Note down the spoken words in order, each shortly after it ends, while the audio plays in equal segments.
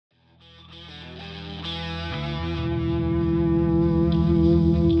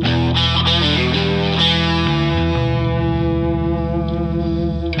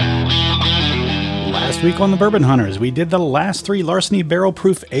Last week on the Bourbon Hunters, we did the last 3 Larceny Barrel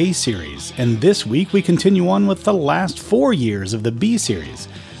Proof A series, and this week we continue on with the last 4 years of the B series,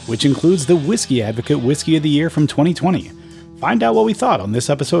 which includes the Whiskey Advocate Whiskey of the Year from 2020. Find out what we thought on this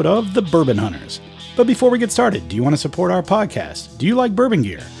episode of the Bourbon Hunters. But before we get started, do you want to support our podcast? Do you like bourbon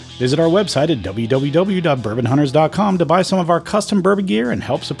gear? Visit our website at www.bourbonhunters.com to buy some of our custom bourbon gear and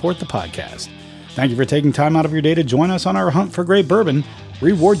help support the podcast. Thank you for taking time out of your day to join us on our hunt for great bourbon.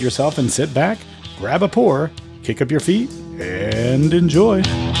 Reward yourself and sit back, grab a pour, kick up your feet, and enjoy.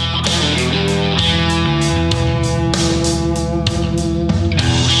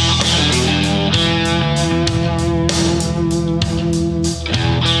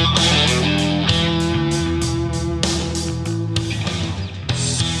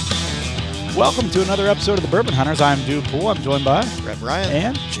 Welcome to another episode of the Bourbon Hunters. I'm Dude Poole. I'm joined by Brett Ryan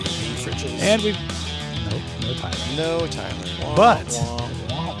and JP Fridges. And we've no Tyler. No Tyler. But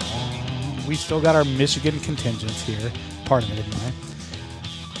we still got our Michigan contingents here. Part of it, anyway.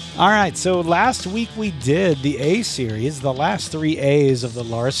 All right, so last week we did the A series, the last 3 A's of the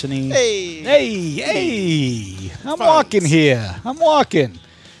Larceny. Hey! I'm walking here.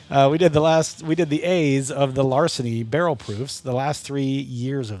 We did the A's of the Larceny barrel proofs, the last 3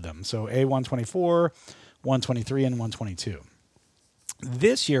 years of them. So A124, 123, and 122.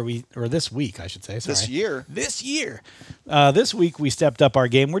 This week, This week we stepped up our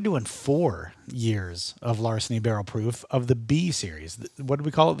game. We're doing 4 years of Larceny barrel proof of the B series. What do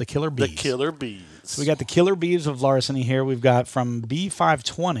we call it? The Killer B's. The Killer B's. So we got the Killer B's of Larceny here. We've got from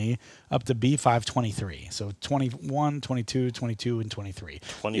B520 up to B523. So 21, 22, 22, and 23.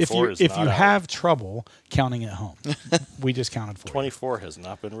 24 if you have trouble counting at home, we just counted 4. 24 has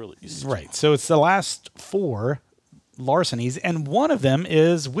not been released. Right. So it's the last 4 Larcenys, and one of them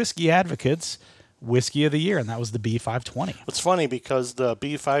is Whiskey Advocate's Whiskey of the Year, and that was the B520. It's funny because the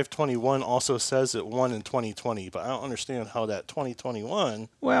B521 also says it won in 2020, but I don't understand how that 2021...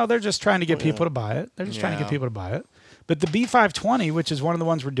 Well, they're just trying to get people to buy it. But the B520, which is one of the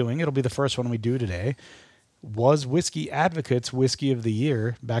ones we're doing, it'll be the first one we do today, was Whiskey Advocate's Whiskey of the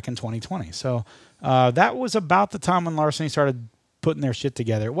Year back in 2020. So that was about the time when Larceny started putting their shit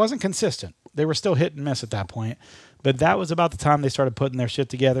together. It wasn't consistent. They were still hit and miss at that point. But that was about the time they started putting their shit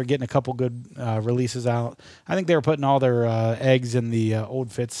together, getting a couple good releases out. I think they were putting all their eggs in the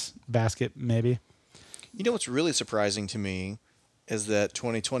Old Fitz basket, maybe. You know what's really surprising to me is that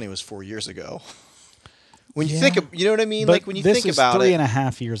 2020 was 4 years ago. When you think of, you know what I mean? But like when you think about this is it.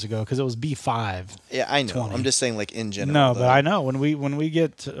 3.5 years ago because it was B5. Yeah, I know. 20. I'm just saying, like in general. No, but I know when we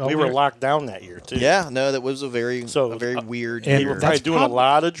get we were locked down that year too. Yeah, no, that was a very weird and year. we were probably doing a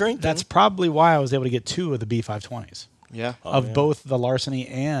lot of drinking. That's probably why I was able to get 2 of the B520s. Yeah, both the Larceny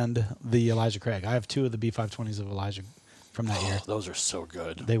and the Elijah Craig. I have 2 of the B520s of Elijah from that year. Those are so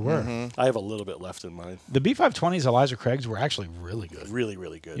good. They were. Mm-hmm. I have a little bit left in mine. The B520s Elijah Craig's were actually really good. Really,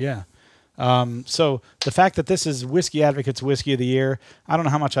 really good. Yeah. So the fact that this is Whiskey Advocate's Whiskey of the Year, I don't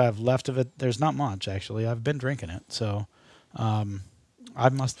know how much I have left of it. There's not much, actually. I've been drinking it, so I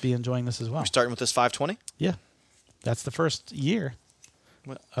must be enjoying this as well. We're starting with this 520? Yeah. That's the first year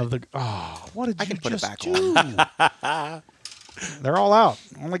of the... Oh, what did I you can put just it back do? on. They're all out.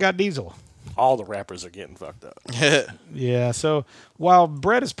 Only got diesel. All the wrappers are getting fucked up. Yeah, so while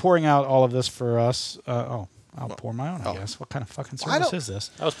Brett is pouring out all of this for us... I'll pour my own, I guess. What kind of fucking service is this?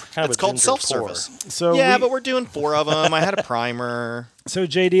 That was kind of It's called self-service. So but we're doing 4 of them. I had a primer. So,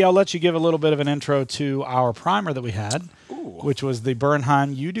 JD, I'll let you give a little bit of an intro to our primer that we had, which was the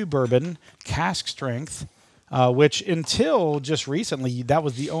Bernheim You Do Bourbon Cask Strength, which until just recently, that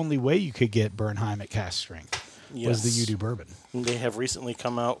was the only way you could get Bernheim at cask strength, was the You Do Bourbon. They have recently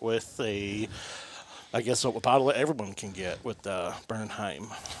come out with a bottle that everyone can get with Bernheim.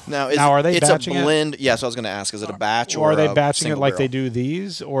 Now are they it's batching a blend? Yes, I was going to ask. Is it a batch or are they batching it like barrel? they do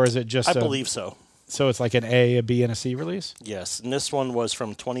these, or is it just I believe so. So it's like an A, a B, and a C release? Yes, and this one was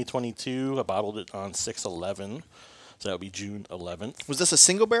from 2022. I bottled it on 6/11, so that would be June 11th. Was this a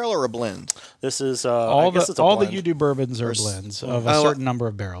single barrel or a blend? This is all the You Do bourbons are blends of a certain number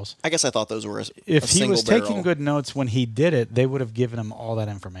of barrels. I guess I thought those were if he was barrel. taking good notes when he did it, they would have given him all that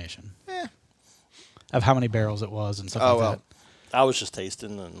information. Of how many barrels it was and stuff like that. I was just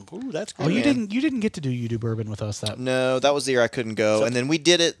tasting, and that's good. Oh, you didn't get to do You Do Bourbon with us that. No, that was the year I couldn't go, and then we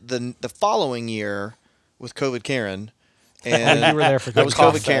did it the following year with COVID Karen, and you were there for that was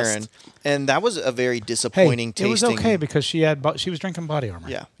COVID Fest. Karen, and that was a very disappointing tasting. It was okay because she was drinking body armor.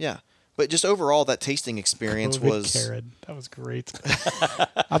 Yeah. But just overall, that tasting experience was... Karen. That was great.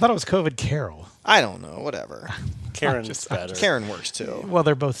 I thought it was COVID Carol. I don't know. Whatever. Karen's better. Karen works too. Well,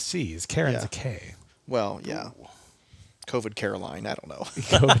 they're both C's. Karen's a K. Well, yeah. COVID Caroline. I don't know.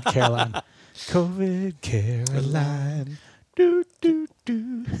 COVID Caroline. COVID Caroline. Do, do,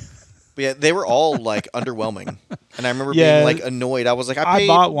 do. But yeah, they were all like underwhelming, and I remember Yeah. being like annoyed. I was like, I paid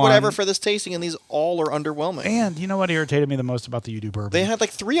bought one. whatever for this tasting, and these all are underwhelming. And you know what irritated me the most about the You-Do bourbon? They had like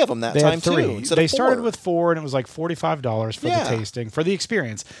 3 of them that They time had 3. too. Instead They of 4. started with 4, and it was like $45 for Yeah. the tasting, for the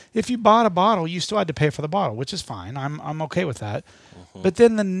experience. If you bought a bottle, you still had to pay for the bottle, which is fine. I'm okay with that. But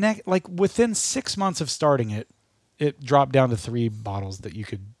then within 6 months of starting it, it dropped down to 3 bottles that you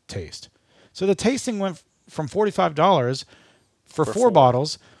could taste. So the tasting went from $45 for 4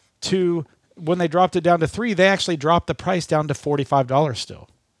 bottles to, when they dropped it down to 3, they actually dropped the price down to $45 still.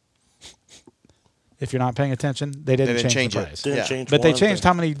 If you're not paying attention, they didn't change the price. Didn't change But they one changed thing.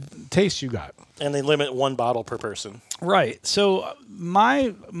 how many tastes you got. And they limit 1 bottle per person. Right. So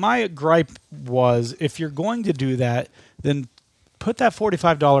my gripe was, if you're going to do that, then put that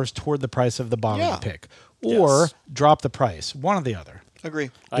 $45 toward the price of the bottle Yeah. you pick, or Yes. drop the price, one or the other. Agree.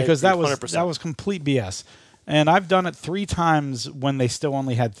 Because I that agree, was 100%. that was complete BS. And I've done it 3 times when they still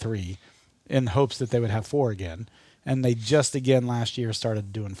only had 3, in hopes that they would have 4 again. And they just again last year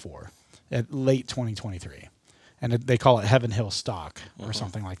started doing 4 at late 2023. And they call it Heaven Hill Stock or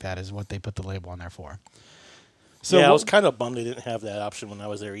something like that is what they put the label on there for. So yeah, I what- was kind of bummed they didn't have that option when I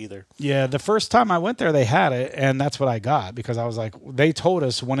was there either. Yeah, the first time I went there, they had it, and that's what I got, because I was like, they told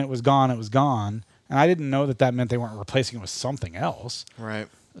us when it was gone, and I didn't know that meant they weren't replacing it with something else. Right.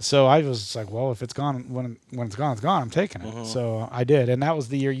 So I was like, well, if it's gone, when it's gone, it's gone. I'm taking it. So I did, and that was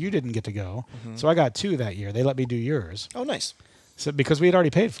the year you didn't get to go. So I got 2 that year. They let me do yours, Oh, nice. so because we had already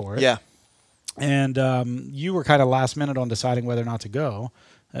paid for it. Yeah. And you were kind of last minute on deciding whether or not to go.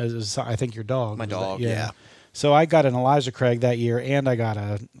 As I think your dog. My was that- dog, yeah. So I got an Elijah Craig that year, and I got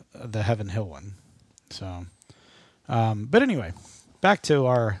the Heaven Hill one. So, but anyway, back to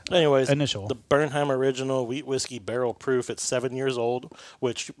our Anyways, initial. the Bernheim Original Wheat Whiskey Barrel Proof. It's 7 years old,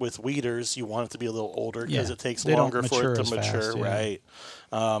 which with wheaters, you want it to be a little older because Yeah, it takes they don't longer for it mature to as mature. fast, yeah.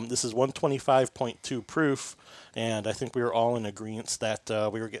 Right. This is 125.2 proof, and I think we were all in agreement that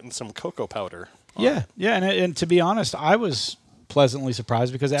we were getting some cocoa powder. on Yeah, it. yeah, and to be honest, I was pleasantly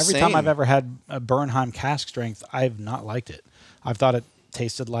surprised because every time Same. I've ever had a Bernheim cask strength, I've not liked it. I've thought it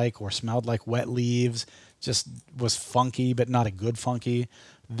tasted like or smelled like wet leaves, just was funky, but not a good funky.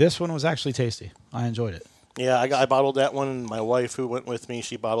 This one was actually tasty. I enjoyed it. Yeah, I bottled that one, and my wife, who went with me,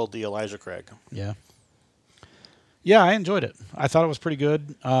 she bottled the Elijah Craig. Yeah. Yeah, I enjoyed it. I thought it was pretty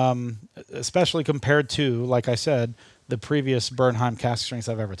good, especially compared to, like I said, the previous Bernheim cask strengths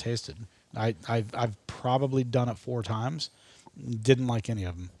I've ever tasted. I've probably done it 4 times. Didn't like any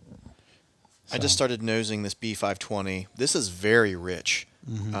of them. I just started nosing this B520. This is very rich.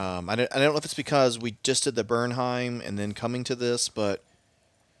 I don't know if it's because we just did the Bernheim and then coming to this, but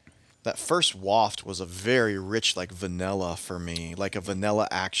that first waft was a very rich, like vanilla for me, like a vanilla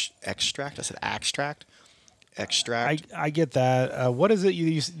extract. I said extract. I get that. What is it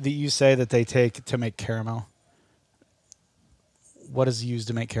you say that they take to make caramel? What is used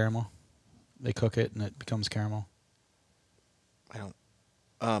to make caramel? They cook it and it becomes caramel. I don't.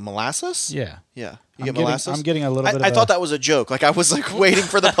 Molasses? Yeah. Yeah. I'm You get getting- molasses? I'm getting a little bit of I a- thought that was a joke. Like I was like waiting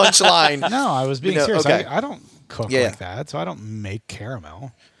for the punchline. No, I was being No, serious. okay. I don't cook Yeah. like that, so I don't make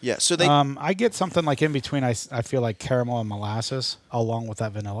caramel. Yeah. So they. I get something like in between. I feel like caramel and molasses along with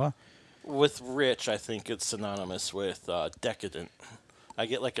that vanilla. With rich, I think it's synonymous with decadent. I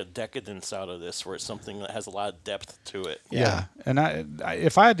get like a decadence out of this, where it's something that has a lot of depth to it. Yeah. And I,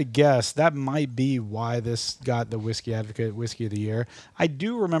 if I had to guess, that might be why this got the Whiskey Advocate Whiskey of the Year. I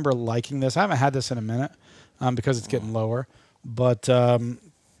do remember liking this. I haven't had this in a minute because it's getting lower, but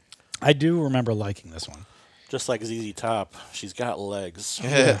I do remember liking this one. Just like ZZ Top, she's got legs.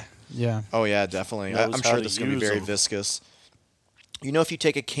 Yeah. Oh yeah, definitely. Knows I'm how sure to this is going to be use very 'em. viscous. You know, if you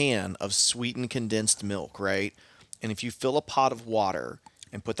take a can of sweetened condensed milk, right, and if you fill a pot of water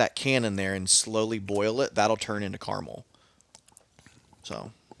and put that can in there and slowly boil it, that'll turn into caramel.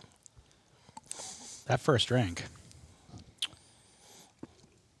 So That first drink.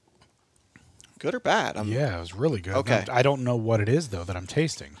 good or bad? Yeah, it was really good. Okay. I don't know what it is though that I'm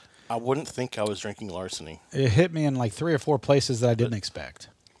tasting. I wouldn't think I was drinking Larceny. It hit me in like 3 or 4 places that I didn't expect.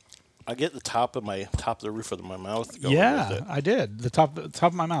 I get the top of the roof of my mouth going with Yeah, it. I did. The top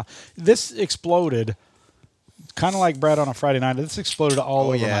of my mouth. This exploded, kind of like bread on a Friday night. This exploded all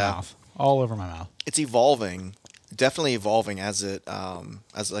over my yeah. mouth. All over my mouth. It's evolving, definitely evolving as it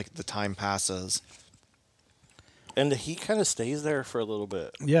as like the time passes. And the heat kind of stays there for a little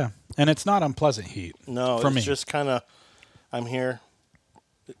bit. Yeah, and it's not unpleasant heat. No, for it's me. just kind of, I'm here,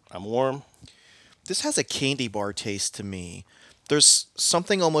 I'm warm. This has a candy bar taste to me There's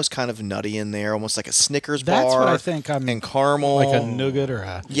something almost kind of nutty in there, almost like a Snickers bar. That's what I think. And caramel, like a nougat or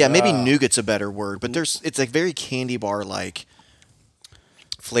a maybe nougat's a better word, but it's like very candy bar like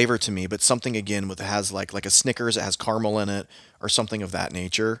flavor to me. But something again with has like a Snickers, it has caramel in it, or something of that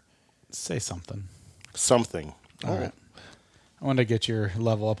nature. Say something. Something. All right. I wanted to get your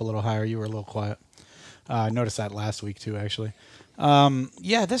level up a little higher. You were a little quiet. I noticed that last week too, actually.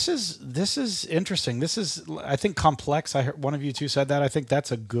 Yeah, this is interesting. This is, I think, complex. I heard one of you two said that. I think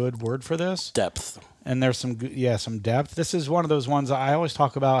that's a good word for this. Depth. And there's some depth. This is one of those ones I always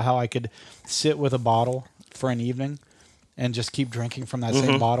talk about how I could sit with a bottle for an evening and just keep drinking from that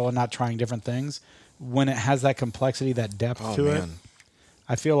same bottle and not trying different things. When it has that complexity, that depth to it,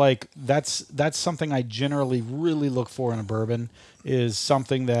 I feel like that's something I generally really look for in a bourbon, is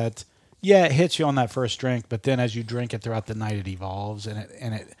something that, it hits you on that first drink, but then as you drink it throughout the night, it evolves and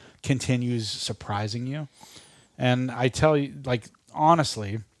it continues surprising you. And I tell you, like,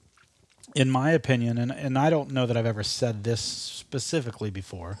 honestly, in my opinion, and I don't know that I've ever said this specifically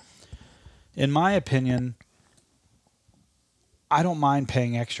before, in my opinion, I don't mind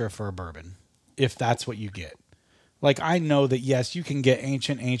paying extra for a bourbon if that's what you get. Like, I know that, yes, you can get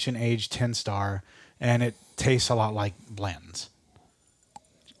ancient age 10-star, and it tastes a lot like Blanton's.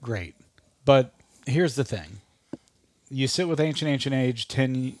 Great. But here's the thing. You sit with ancient age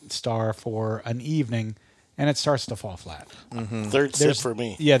 10-star for an evening, and it starts to fall flat. Mm-hmm. Third sip for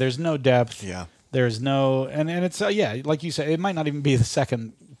me. Yeah, there's no depth. Yeah. There's no... And it's, like you said, it might not even be the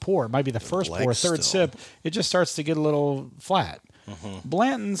second pour. It might be the first pour, third sip. It just starts to get a little flat. Mm-hmm.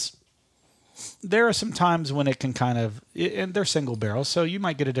 Blanton's... There are some times when it can kind of, and they're single barrels, so you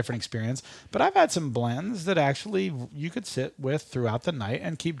might get a different experience. But I've had some blends that actually you could sit with throughout the night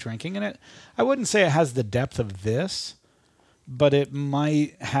and keep drinking. And I wouldn't say it has the depth of this, but it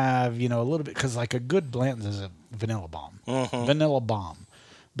might have, a little bit, because like a good Blanton's is a vanilla bomb. Mm-hmm. Vanilla bomb.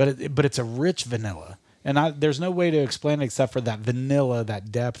 But it's a rich vanilla. And there's no way to explain it except for that vanilla,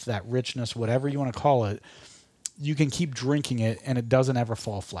 that depth, that richness, whatever you want to call it. You can keep drinking it, and it doesn't ever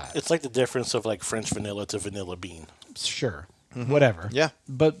fall flat. It's like the difference of like French vanilla to vanilla bean. Sure, whatever. Yeah,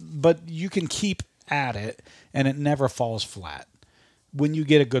 but you can keep at it, and it never falls flat when you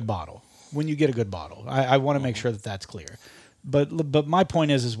get a good bottle. I want to make sure that that's clear. But my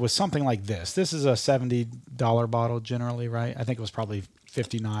point is with something like this. This is a $70 bottle generally, right? I think it was probably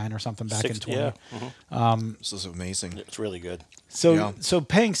 $59 or something back in 20. Yeah. Mm-hmm. This is amazing. It's really good. So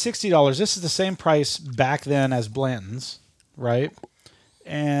paying $60, this is the same price back then as Blanton's, right?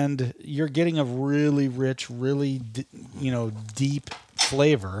 And you're getting a really rich, really deep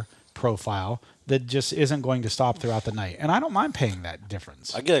flavor profile that just isn't going to stop throughout the night. And I don't mind paying that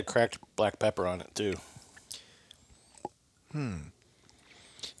difference. I get a cracked black pepper on it too.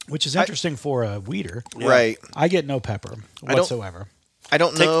 Which is interesting for a weeder. Yeah. Right. I get no pepper whatsoever. I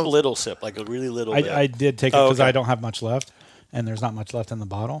don't know. Take a little sip, like a really little bit. I did take it because I don't have much left, and there's not much left in the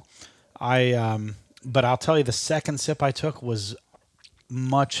bottle. But I'll tell you, the second sip I took was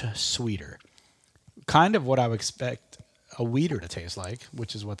much sweeter. Kind of what I would expect a weeder to taste like,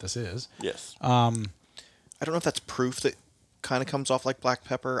 which is what this is. Yes. I don't know if that's proof that kind of comes off like black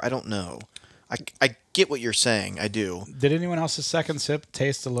pepper. I don't know. I get what you're saying. I do. Did anyone else's second sip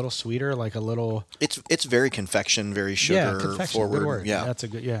taste a little sweeter, like a little? It's very confection, very sugar forward. Good word. Yeah, that's a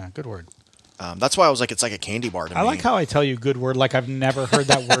good word. That's why I was like, it's like a candy bar to me. I like how I tell you good word, like I've never heard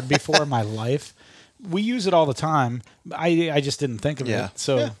that word before in my life. We use it all the time. I just didn't think of it.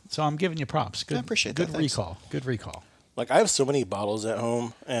 So I'm giving you props. Good, I appreciate that. Good recall. Like I have so many bottles at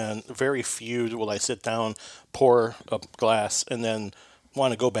home, and very few will I sit down, pour a glass, and then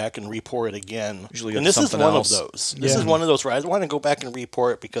want to go back and re-pour it again. Usually and this is one else. of those. This is one of those where I want to go back and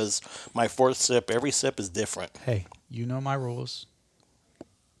re-pour it because my fourth sip, every sip is different. Hey, you know my rules.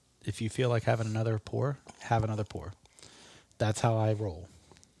 If you feel like having another pour, have another pour. That's how I roll.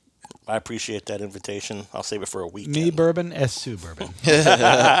 I appreciate that invitation. I'll save it for a weekend. Me bourbon, es su bourbon.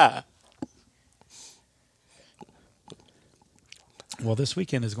 Well, this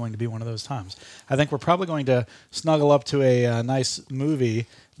weekend is going to be one of those times. I think we're probably going to snuggle up to a nice movie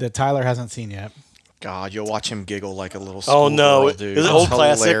that Tyler hasn't seen yet. God, you'll watch him giggle like a little schoolgirl, dude. Is it old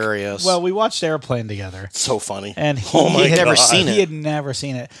classic? Hilarious. Well, we watched Airplane together. So funny. And he had never seen it. He had never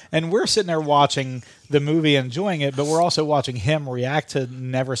seen it. And we're sitting there watching the movie, enjoying it, but we're also watching him react to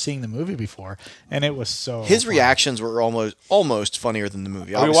never seeing the movie before. And it was so His reactions were almost funnier than the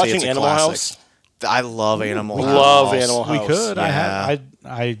movie. Are we watching Animal House? I love Animal House. Love Animal House. We could. Yeah.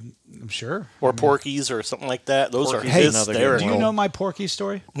 I'm sure. Or Porky's or something like that. Those Porky's are hysterical. Do you know my Porky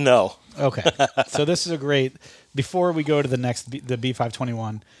story? No. Okay. So this is a great... Before we go to the next, the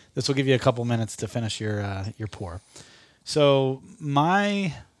B521, this will give you a couple minutes to finish your pour. So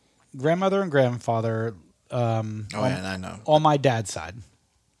my grandmother and grandfather, and I know. on my dad's side,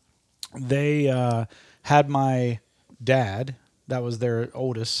 they had my dad. That was their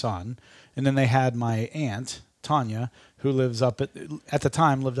oldest son, and then they had my aunt Tanya, who lives up at the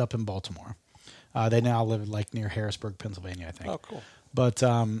time lived up in Baltimore. They now live like near Harrisburg, Pennsylvania, I think. Oh, cool.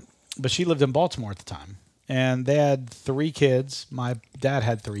 But she lived in Baltimore at the time, and they had 3 kids. My dad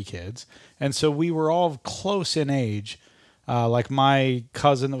had 3 kids, and so we were all close in age. Like my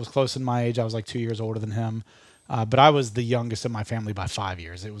cousin that was close in my age, I was like 2 years older than him. But I was the youngest in my family by 5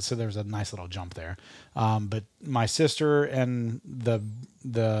 years. So there was a nice little jump there. But my sister and the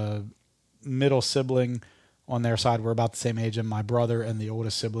middle sibling on their side were about the same age, and my brother and the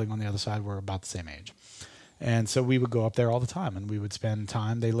oldest sibling on the other side were about the same age. And so we would go up there all the time, and we would spend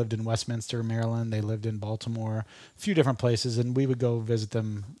time. They lived in Westminster, Maryland. They lived in Baltimore, a few different places, and we would go visit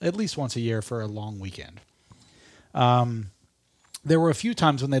them at least once a year for a long weekend. There were a few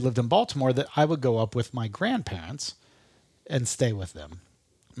times when they lived in Baltimore that I would go up with my grandparents and stay with them.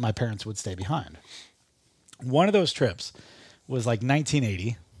 My parents would stay behind. One of those trips was like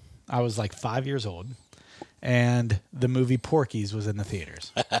 1980. I was like 5 years old, and the movie Porky's was in the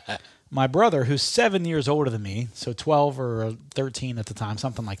theaters. My brother, who's 7 years older than me, so 12 or 13 at the time,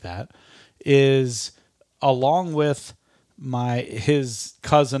 something like that, is along with his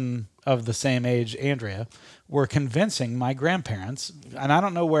cousin of the same age, Andrea, were convincing my grandparents, and I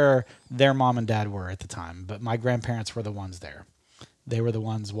don't know where their mom and dad were at the time, but my grandparents were the ones there. They were the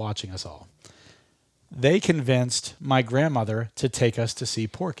ones watching us all. They convinced my grandmother to take us to see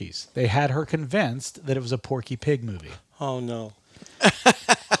Porky's. They had her convinced that it was a Porky Pig movie. Oh, no.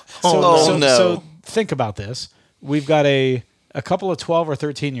 So think about this. We've got a couple of 12 or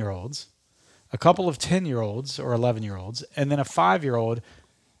 13-year-olds, a couple of 10-year-olds or 11-year-olds, and then a 5-year-old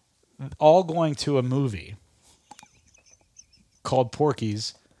all going to a movie called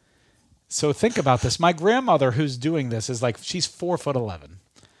Porky's. So think about this. My grandmother, who's doing this, is like, she's 4'11",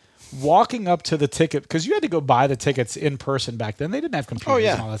 walking up to the ticket, because you had to go buy the tickets in person back then. They didn't have computers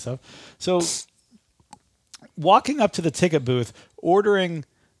and all that stuff. So walking up to the ticket booth, ordering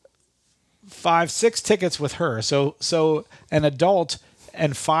 5-6 tickets with her. So an adult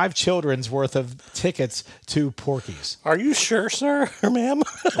and 5 children's worth of tickets to Porky's. Are you sure, sir or ma'am?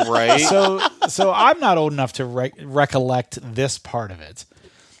 Right. So I'm not old enough to recollect this part of it,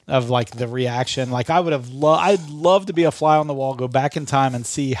 of like the reaction. Like I'd love to be a fly on the wall, go back in time and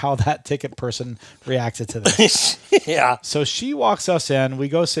see how that ticket person reacted to this. Yeah. So she walks us in, we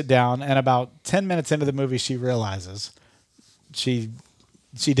go sit down, and about 10 minutes into the movie, she realizes she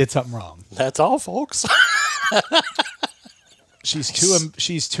did something wrong. That's all, folks.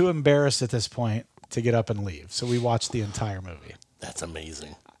 She's too embarrassed at this point to get up and leave. So we watched the entire movie. That's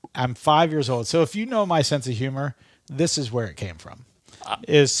amazing. I'm 5 years old. So if you know my sense of humor, this is where it came from.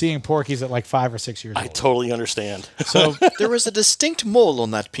 Is seeing Porky's at like 5 or 6 years old. I totally understand. So there was a distinct mole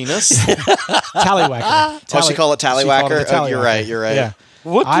on that penis. Tallywhacker. She called it Tallywhacker? Oh, you're right. Yeah.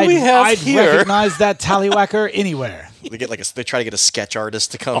 What do we have I'd here? recognize that Tallywhacker anywhere. They try to get a sketch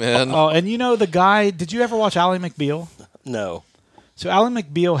artist to come in. Oh, and you know the guy, did you ever watch Ally McBeal? No. So Ally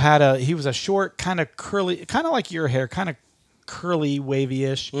McBeal he was a short, kind of curly, kind of like your hair, kind of curly,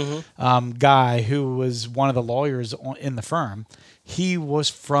 wavy-ish guy who was one of the lawyers in the firm. He was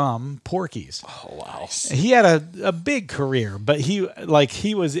from Porky's. Oh, wow. He had a big career, but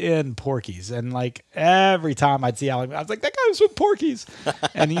he was in Porky's, and like every time I'd see Ally, I was like, that guy was from Porky's,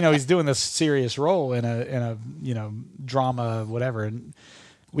 and he's doing this serious role in a drama, whatever,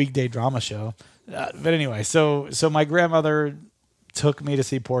 weekday drama show. But anyway, so my grandmother took me to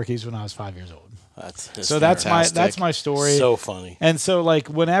see Porky's when I was 5 years old. That's my story. So funny. And so like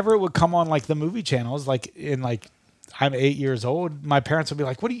whenever it would come on like the movie channels, like in like I'm 8 years old, my parents would be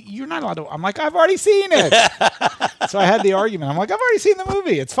like, you're not allowed to. I'm like, I've already seen it. So I had the argument. I'm like, I've already seen the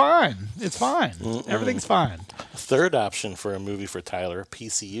movie. It's fine. It's fine. Everything's fine. Third option for a movie for Tyler,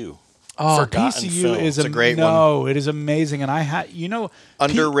 PCU. Oh, Forgotten PCU Film. is a great one. No, it is amazing. And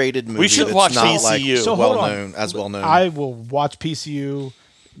underrated movie. We should that's watch not PCU. Like So well hold on. known, as well known. I will watch PCU,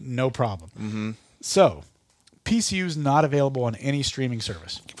 no problem. Mm-hmm. So, PCU's not available on any streaming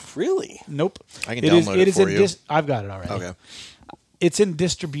service. Really? Nope. I can download it for you. I've got it already. Okay. It's in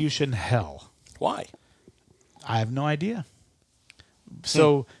distribution hell. Why? I have no idea.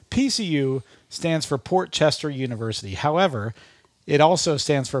 So PCU stands for Port Chester University. However, it also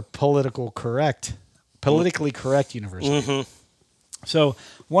stands for politically correct university. So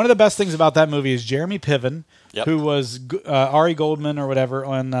one of the best things about that movie is Jeremy Piven, who was Ari Goldman or whatever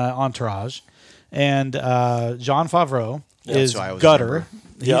on Entourage, and Jon Favreau is Gutter.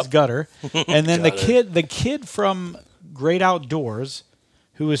 He's Gutter, and then the kid from great outdoors,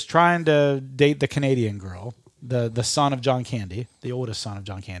 who is trying to date the Canadian girl, the son of John Candy, the oldest son of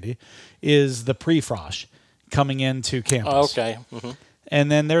John Candy, is the Prefrosh coming into campus. Oh, okay. Mm-hmm.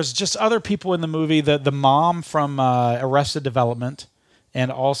 And then there's just other people in the movie. The mom from Arrested Development,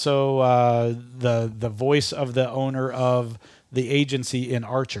 and also the voice of the owner of the agency in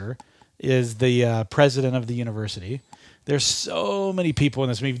Archer is the president of the university. There's so many people in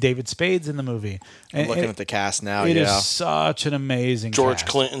this movie. David Spade's in the movie. I'm looking at the cast now. It is such an amazing George cast.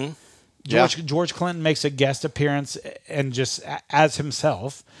 Clinton. George Clinton makes a guest appearance and just as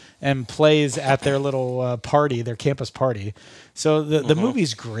himself and plays at their little party, their campus party. So the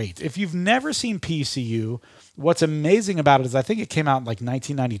movie's great. If you've never seen PCU, what's amazing about it is I think it came out in like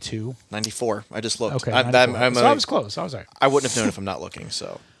 1992. 94. I just looked. Okay, So I was close. I was right. I wouldn't have known if I'm not looking.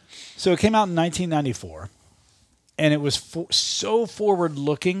 So it came out in 1994, and it was so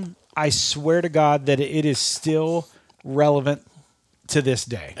forward-looking. I swear to God that it is still relevant to this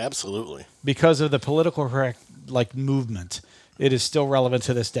day. Absolutely. Because of the political correct movement, it is still relevant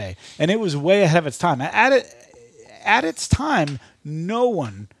to this day. And it was way ahead of its time. At its time, no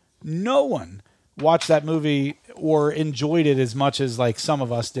one watched that movie or enjoyed it as much as like some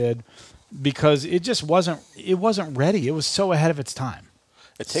of us did, because it just wasn't ready. It was so ahead of its time.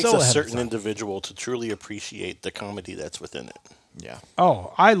 It takes a certain individual to truly appreciate the comedy that's within it. Yeah.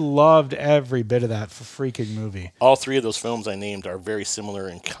 Oh, I loved every bit of that freaking movie. All three of those films I named are very similar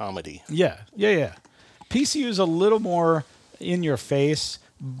in comedy. Yeah. PCU is a little more in your face,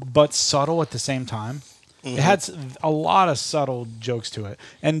 but subtle at the same time. Mm-hmm. It had a lot of subtle jokes to it.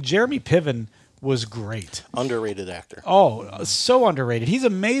 And Jeremy Piven was great. Underrated actor. Oh, so underrated. He's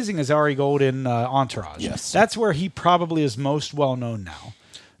amazing as Ari Gold in Entourage. Yes. That's where he probably is most well known now.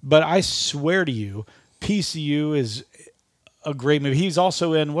 But I swear to you, PCU is a great movie. He's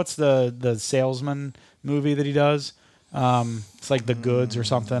also in, what's the salesman movie that he does? It's like The Goods or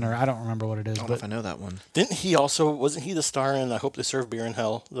something, or I don't remember what it is. I don't know if I know that one. Wasn't he the star in I Hope They Serve Beer in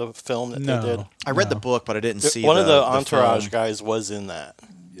Hell, the film that they did? I read the book, but I didn't see one of the film. Entourage guys was in that.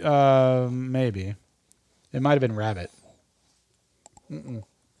 Maybe. It might have been Rabbit.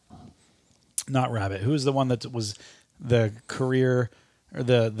 Not Rabbit. Who's the one that was the career, or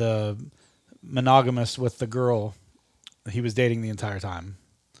the monogamous with the girl he was dating the entire time?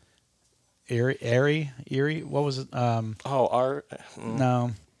 Erie? What was it? No.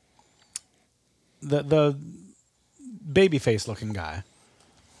 The baby face looking guy.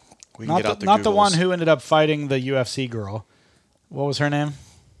 We can get out the not the Googles. one who ended up fighting the UFC girl. What was her name?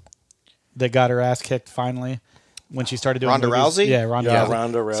 That got her ass kicked finally when she started doing Ronda movies. Rousey? Yeah, Ronda Rousey.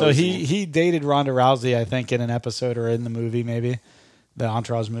 Ronda Rousey. So he dated Ronda Rousey, I think, in an episode or in the movie, maybe. The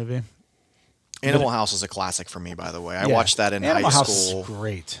Entourage movie. Animal House is a classic for me, by the way. I watched that in Animal high House school. is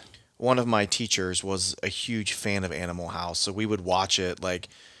great. One of my teachers was a huge fan of Animal House, so we would watch it. Like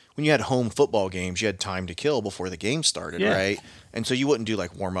when you had home football games, you had time to kill before the game started, right? And so you wouldn't do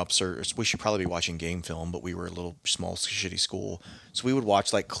like warm-ups, or we should probably be watching game film, but we were a little small, shitty school. So we would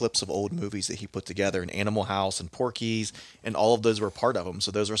watch like clips of old movies that he put together, and Animal House and Porky's, and all of those were part of them.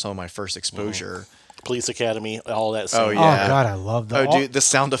 So those were some of my first exposure. Police Academy, all that. Oh, stuff. yeah. Oh, God, I love that. Oh, dude, the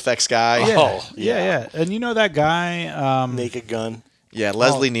sound effects guy. Yeah. Oh, Yeah. And you know that guy? Naked Gun. Yeah,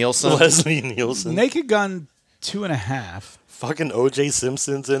 Leslie Nielsen. Leslie Nielsen. Naked Gun 2.5. Fucking O.J.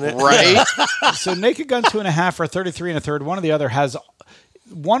 Simpson's in it. Right? So Naked Gun 2.5 or 33 1/3. One or the other has.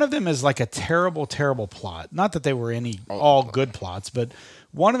 One of them is like a terrible, terrible plot. Not that they were all good plots, but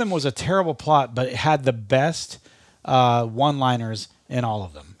one of them was a terrible plot, but it had the best one-liners in all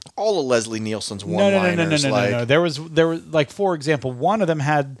of them. All of Leslie Nielsen's one-liners. No. There was like, for example, one of them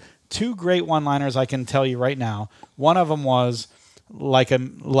had two great one-liners. I can tell you right now. One of them was like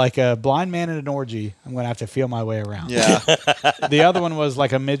a blind man in an orgy. I'm going to have to feel my way around. Yeah. The other one was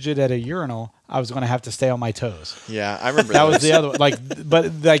like a midget at a urinal. I was going to have to stay on my toes. Yeah, I remember That those. was the other one.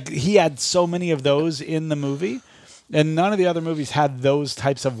 But he had so many of those in the movie, and none of the other movies had those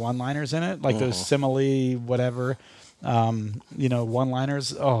types of one-liners in it, like those simile whatever,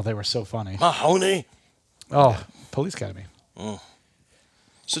 one-liners. Oh, they were so funny. Mahoney. Oh, Police Academy.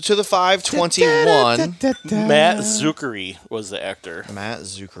 So to the 521. Matt Zuckery was the actor. Matt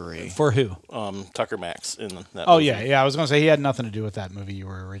Zuckery. For who? Tucker Max in that Oh, movie. yeah. I was going to say he had nothing to do with that movie you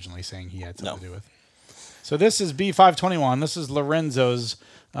were originally saying he had something to do with. So this is B521. This is Lorenzo's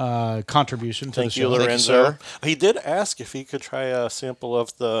contribution to Thank the you, show. Lorenzo. Thank you, sir. He did ask if he could try a sample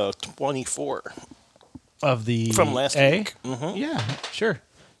of the 24 Of the from last week. Mm-hmm. Yeah, sure.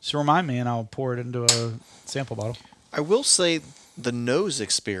 So remind me, and I'll pour it into a sample bottle. I will say the nose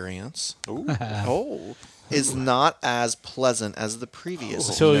experience is not as pleasant as the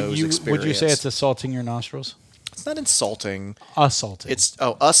previous So nose experience. would you say it's assaulting your nostrils? It's not insulting. Assaulting. It's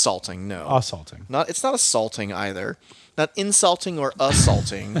assaulting. No, assaulting. It's not assaulting either. Not insulting or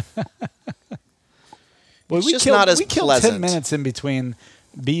assaulting. Well, it's just not as we killed pleasant. 10 minutes in between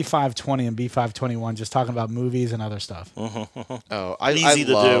B520 and B521 just talking about movies and other stuff. Oh, I Easy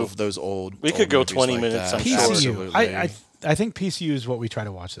to love do. those old. We old could go movies 20 like minutes, that. I'm sure. PCU. Absolutely. I think PCU is what we try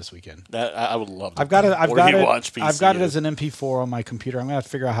to watch this weekend. That I would love to. I've got it. I've got it PCU. as an MP4 on my computer. I'm gonna have to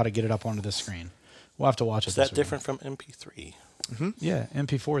figure out how to get it up onto the screen. We'll have to watch it. Is this that different from MP3? Yeah,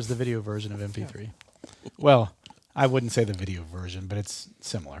 MP4 is the video version of MP3. Well, I wouldn't say the video version, but it's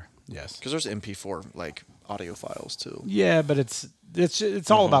similar. Yes. Because there's MP4 like audio files too. Yeah, but it's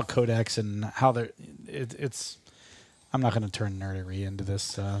all about codecs and how they're. It's. I'm not going to turn nerdery into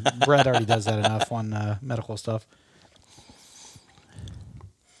this. Brett already does that enough on medical stuff.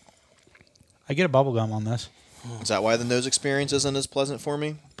 I get a bubble gum on this. Is that why the nose experience isn't as pleasant for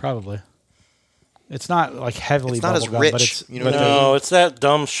me? Probably. It's not like heavily It's not as bubble gum, rich, but it's you know what I mean? No, it's that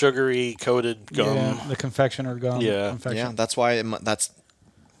dumb sugary coated gum. yeah, the confectioner gum. Yeah. confection. Yeah, that's why.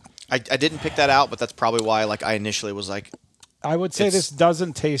 I didn't pick that out, but that's probably why. Like I initially was like, I would say this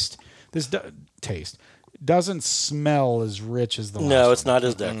doesn't taste. Doesn't smell as rich as the last No, it's one. not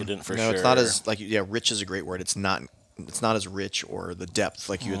as decadent for no, sure. it's not as like rich is a great word. It's not as rich or the depth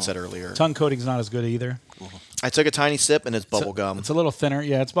like you had said earlier. Tongue coating's not as good either. I took a tiny sip and it's bubble gum. It's a little thinner.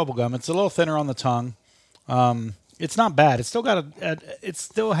 Yeah, it's bubble gum. It's a little thinner on the tongue. It's not bad. It's still got it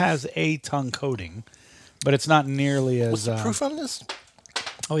still has a tongue coating, but it's not nearly as. What's the proof on this?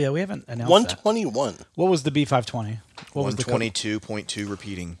 Oh yeah, we haven't announced 121. that. What was the B520? What was the code? 122.2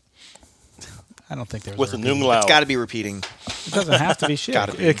 repeating. I don't think there was With a repeating. numlau. It's got to be repeating. It doesn't have to be shit.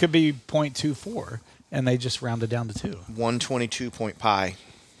 Gotta be. It could be 0.24, and they just rounded down to 2. 122 point pi.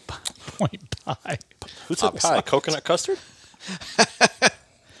 Point pi. Who said pie? Coconut custard?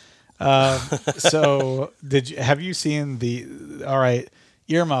 So have you seen all right,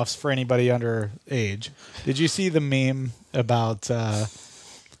 earmuffs for anybody under age. Did you see the meme about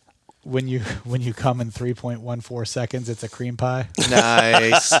when you come in 3.14 seconds, it's a cream pie?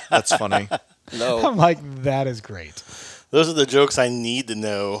 Nice. That's funny. No. I'm like, that is great. Those are the jokes I need to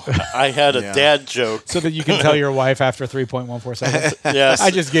know. I had a Yeah. dad joke. So that you can tell your wife after 3.14 seconds. Yes.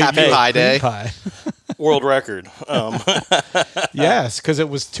 I just gave Happy you a Pie cream Day. pie. World record. Yes, because it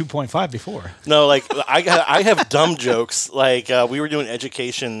was 2.5 before. No, like I have dumb jokes. Like we were doing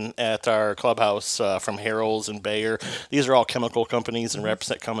education at our clubhouse from Harrell's and Bayer. These are all chemical companies and reps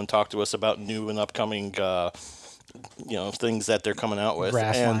that come and talk to us about new and upcoming, things that they're coming out with.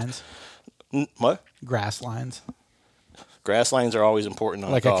 Grass And- lines. What? Grass lines. Grass lines are always important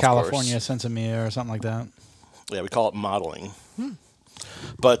on Like a a golf California course. Sensimilla or something like that. Yeah, we call it modeling.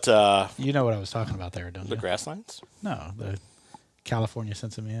 But You know what I was talking about there, don't the you? grass lines? No, the California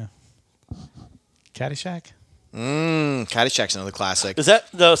Sensimilla. Caddyshack? Caddyshack's another classic. Is that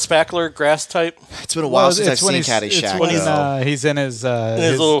the spackler grass type? It's been a while since I've it's when seen he's- it's Caddyshack. when though. he's in his In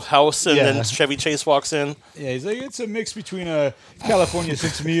his little house, and yeah. then Chevy Chase walks in. yeah, he's like, it's a mix between a California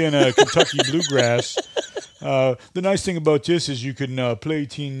Sensimilla and a Kentucky Bluegrass. The nice thing about this is you can play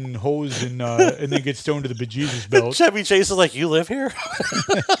 18 holes and then get stoned to the bejesus belt. Chevy Chase is like, "You live here?"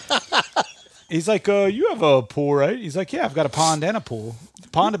 He's like, you have a pool, right? He's like, yeah, I've got a pond and a pool.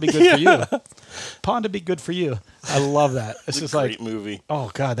 Pond would be good for you. Pond would be good for you. I love that. It's just Great like, movie. oh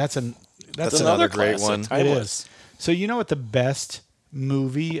God, that's another great classic, one. It timeless. is. So you know what the best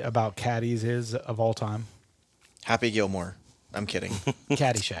movie about caddies is of all time? Happy Gilmore. I'm kidding.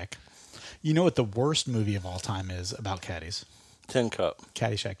 Caddyshack. You know what the worst movie of all time is about caddies? Tin Cup.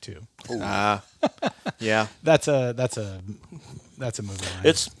 Caddyshack 2. Yeah. That's a movie. Right?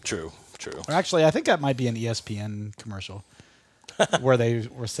 It's true. Or actually, I think that might be an ESPN commercial where they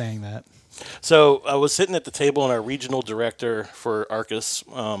were saying that. So I was sitting at the table, and our regional director for Arcus,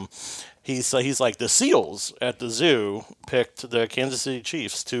 he's like, the Seals at the zoo picked the Kansas City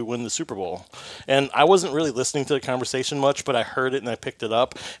Chiefs to win the Super Bowl. And I wasn't really listening to the conversation much, but I heard it and I picked it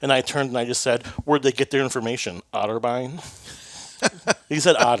up. And I turned and I just said, where'd they get their information? Otterbein? He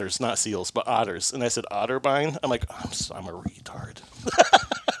said otters, not seals, but otters. And I said, Otterbein? I'm like, I'm a retard.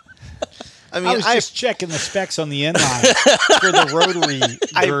 I mean, I was just checking the specs on the inline for the rotary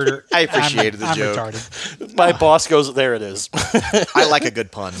girder. I appreciated the I'm joke. retarded. My boss goes, there it is. I like a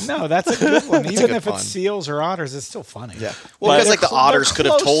good pun. No, that's a good one. Even good if pun. it's seals or otters, it's still funny. Yeah. Well, because They're like the cl- otters they're could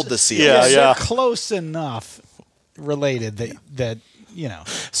have close- told the seals. Yeah, They're close enough related that you know.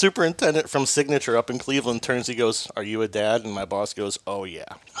 Superintendent from Signature up in Cleveland turns, he goes, are you a dad? And my boss goes, oh, yeah.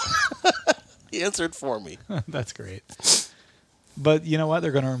 He answered for me. That's great. But you know what?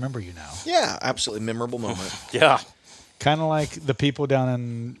 They're going to remember you now. Yeah, absolutely memorable moment. Yeah. Kind of like the people down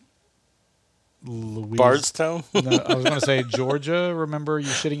in Bardstown? No, I was going to say Georgia. Remember you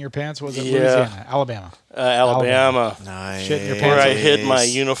shitting your pants? Was it Yeah. Louisiana? Alabama. Alabama. Nice. Shit in your Where pants. I hid my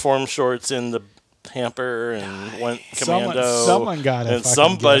uniform shorts in the hamper and went commando. Someone got a and fucking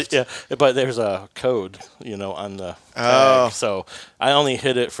somebody, gift. yeah, but there's a code, on the tag. Oh. So I only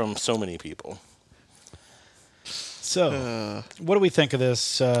hid it from so many people. So, what do we think of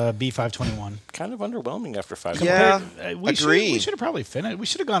this B521? Kind of underwhelming after 5 Yeah. We Agreed. should have probably finished. We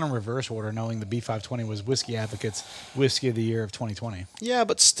should have gone in reverse order, knowing the B520 was Whiskey Advocate's Whiskey of the Year of 2020. Yeah,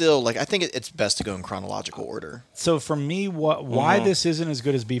 but still, I think it's best to go in chronological order. So for me, why this isn't as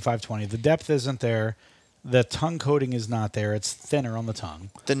good as B520? The depth isn't there. The tongue coating is not there. It's thinner on the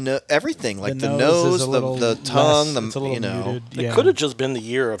tongue. Everything, like the nose is nose, a little the tongue, less, it's a little muted. It Yeah. could have just been the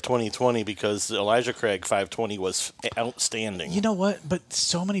year of 2020 because Elijah Craig 520 was outstanding. You know what? But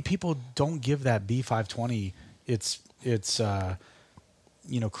so many people don't give that B520 its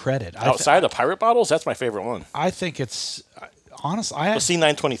credit. Outside of pirate bottles, that's my favorite one. I think it's honestly. The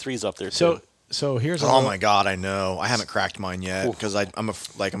C923 is up there too. So here's Oh my god, I know. I haven't cracked mine yet because I'm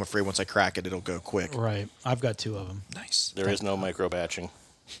afraid once I crack it, it'll go quick. right. I've got two of them. Nice. There is no micro batching.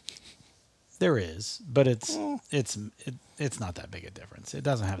 There is, but it's not that big a difference. It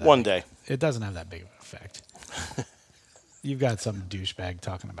doesn't have that One big- day. It doesn't have that big of an effect. You've got some douchebag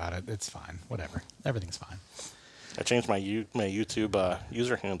talking about it. It's fine. Whatever. Everything's fine. I changed my YouTube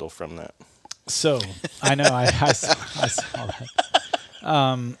user handle from that. So I know I saw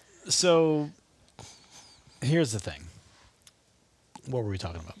that. So here's the thing. What were we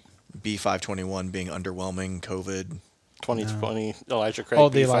talking about? B521 being underwhelming, COVID. 2020 Elijah Craig. Oh,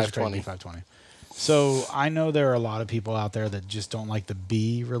 the B520. Elijah Craig B520. So I know there are a lot of people out there that just don't like the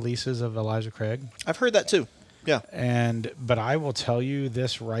B releases of Elijah Craig. I've heard that too. Yeah. But I will tell you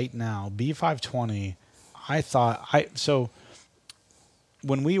this right now, B520, so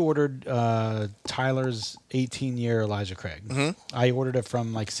when we ordered Tyler's 18-year Elijah Craig, I ordered it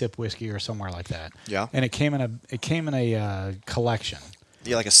from like Sip Whiskey or somewhere like that. Yeah. And it came in a collection.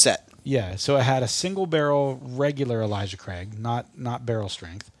 Yeah, like a set. Yeah, so it had a single barrel regular Elijah Craig, not barrel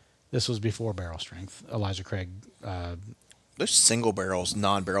strength. This was before barrel strength. Elijah Craig. Those single barrels,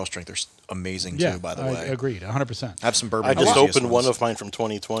 non-barrel strength, are amazing too. By the way, agreed, 100%. I have some bourbon. I just enthusiast opened one ones. of mine from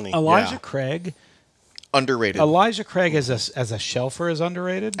 2020. Elijah Yeah. Craig. Underrated. Elijah Craig as a shelfer is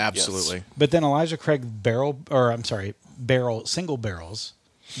underrated. Absolutely. But then Elijah Craig barrel single barrels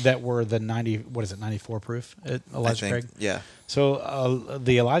that were the 94 proof at Elijah Craig. Yeah. So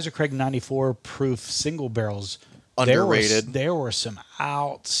the Elijah Craig 94 proof single barrels, Underrated. There were some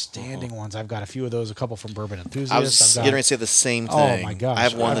outstanding ones. I've got a few of those. A couple from Bourbon Enthusiast. I was getting ready to say the same thing. Oh my gosh! I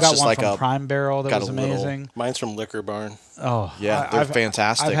have one I've that's got just one like from a Prime Barrel that got was a little- amazing. Mine's from Liquor Barn. Oh Yeah, they're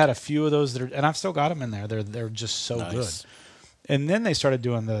fantastic. I've had a few of those and I've still got them in there. They're just so Nice. good. And then they started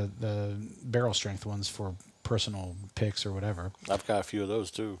doing the barrel strength ones for personal picks or whatever. I've got a few of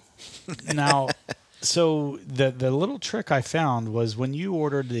those too. Now, so the little trick I found was when you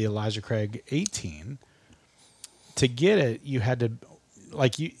ordered the Elijah Craig 18, to get it, you had to,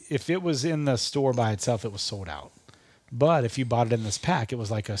 if it was in the store by itself, it was sold out. But if you bought it in this pack, it was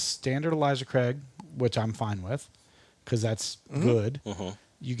like a standard Elijah Craig, which I'm fine with, because that's good.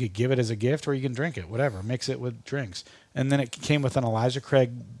 You could give it as a gift or you can drink it, whatever. Mix it with drinks. And then it came with an Elijah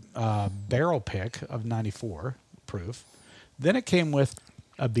Craig barrel pick of 94 proof. Then it came with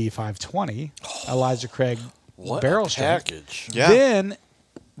a B520 Elijah Craig What barrel a strength. package. Yeah. Then,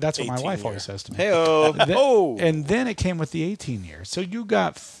 that's what my 18 wife year. always says to me. Hey-o. And then it came with the 18 year. So you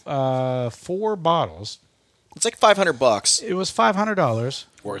got 4 bottles. It's like $500, It was $500.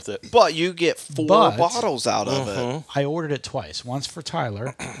 Worth it. but you get 4 But- bottles out of it. I ordered it twice. Once for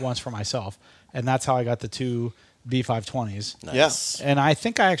Tyler, once for myself. And that's how I got the 2 B520s. Nice. And I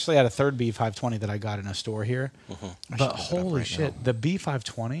think I actually had a third B520 that I got in a store here. But holy shit, the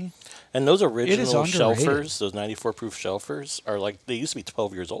B520, And those is original underrated. shelfers, those 94 proof shelfers, are they used to be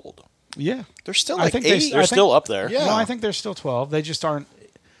 12 years old. yeah. They're still I like think 8. They're still up there. Yeah. No, I think they're still 12. They just aren't.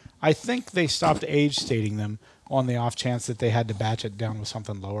 I think they stopped age stating them on the off chance that they had to batch it down with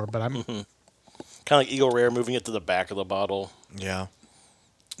something lower. But I'm. Kind of like Eagle Rare moving it to the back of the bottle. Yeah.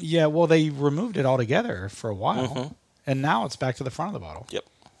 Yeah, well, they removed it altogether for a while. And now it's back to the front of the bottle.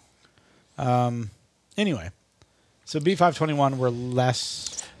 Yep. Anyway, so B521 were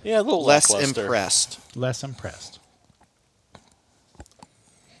less Yeah, a little Less lackluster. impressed.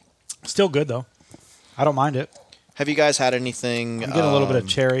 Still good, though. I don't mind it. Have you guys had anything? I'm getting a little bit of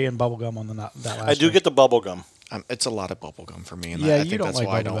cherry and bubblegum on that last I do drink. get the bubble gum. It's a lot of bubble gum for me, and Yeah, I you think don't that's like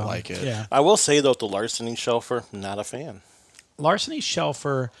why I don't bubblegum. like it. Yeah. I will say, though, the Larceny shelfer, not a fan. Larceny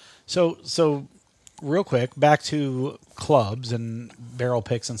Shelfer. So real quick, back to clubs and barrel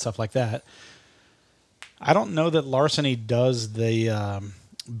picks and stuff like that. I don't know that Larceny does the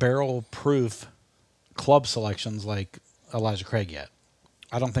barrel proof club selections like Elijah Craig yet.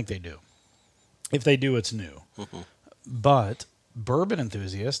 I don't think they do. If they do, it's new. But Bourbon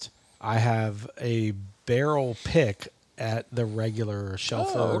Enthusiast, I have a barrel pick at the regular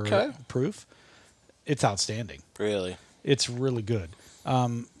shelfer proof. It's outstanding. Really? It's really good.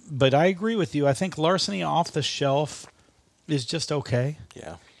 But I agree with you. I think Larceny off the shelf is just okay.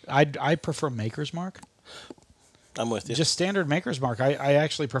 Yeah. I prefer Maker's Mark. I'm with you. Just standard Maker's Mark. I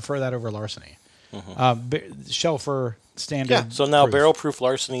actually prefer that over Larceny. Shelfer standard. Yeah. So now proof. barrel proof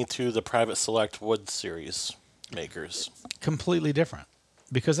Larceny to the Private Select Wood Series makers. Completely different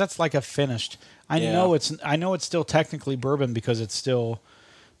because that's like a finished. I Yeah. know it's still technically bourbon because it's still,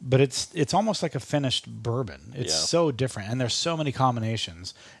 but it's almost like a finished bourbon. It's so different, and there's so many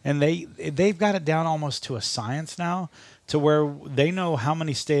combinations, and they've got it down almost to a science now, to where they know how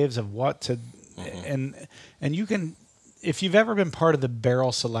many staves of what to, and you can, if you've ever been part of the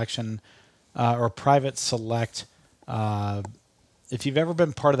barrel selection or Private Select. If you've ever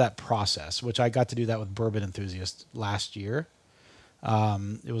been part of that process, which I got to do that with Bourbon Enthusiast last year,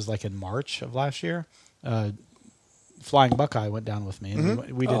 it was like in March of last year. Flying Buckeye went down with me, and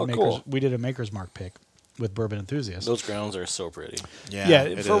we did a Maker's Mark pick with Bourbon Enthusiast. Those grounds are so pretty.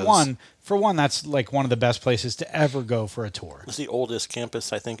 Yeah, for one, that's like one of the best places to ever go for a tour. It's the oldest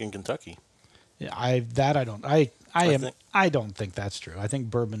campus, I think, in Kentucky. I don't think that's true. I think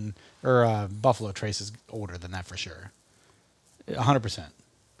Bourbon or Buffalo Trace is older than that for sure. 100%.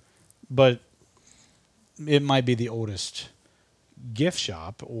 But it might be the oldest gift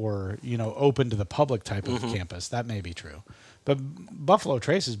shop or, open to the public type of campus. That may be true. But Buffalo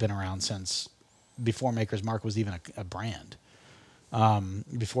Trace has been around since before Maker's Mark was even a brand,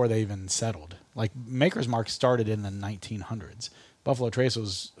 before they even settled. Like, Maker's Mark started in the 1900s. Buffalo Trace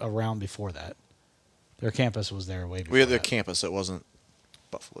was around before that. Their campus was there way before We had their that. campus. It wasn't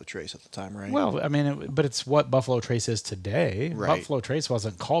Buffalo Trace at the time, right? Well, I mean, but it's what Buffalo Trace is today. Right. Buffalo Trace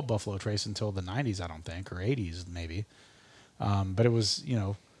wasn't called Buffalo Trace until the 90s, I don't think, or 80s maybe. But it was,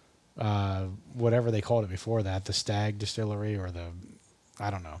 whatever they called it before that, the Stag Distillery or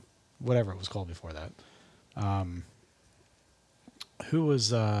I don't know, whatever it was called before that. Who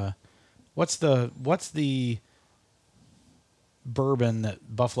was, what's the bourbon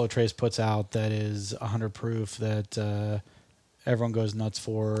that Buffalo Trace puts out that is 100 proof that everyone goes nuts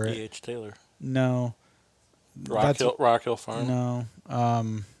for? BH Taylor. No. Rock Hill Farm. No.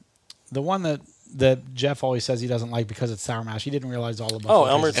 The one that Jeff always says he doesn't like because it's sour mash. He didn't realize all about. Oh,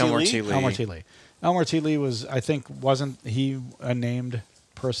 Elmer T. Lee. Elmer T. Lee. Elmer T. Lee wasn't he a named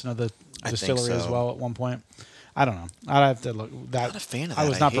person of the distillery as well at one point? I don't know. I'd have to look. Not a fan of that. I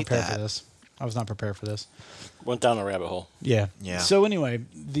was not hate prepared that. for this. I was not prepared for this. Went down a rabbit hole. Yeah. Yeah. So anyway,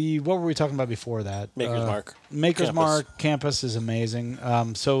 what were we talking about before that? Maker's Mark. Maker's Campus. Mark campus is amazing.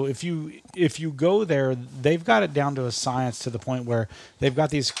 So if you go there, they've got it down to a science to the point where they've got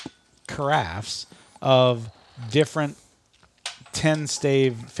these carafes of different 10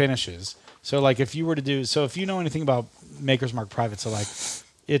 stave finishes. So like if you know anything about Maker's Mark Private Select,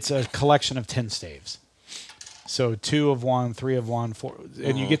 it's a collection of 10 staves. So 2 of 1, 3 of 1, 4,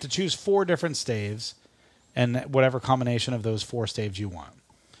 and you get to choose 4 different staves and whatever combination of those 4 staves you want.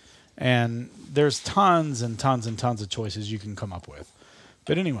 And there's tons and tons and tons of choices you can come up with.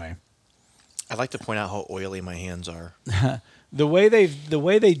 But anyway, I'd like to point out how oily my hands are. the way they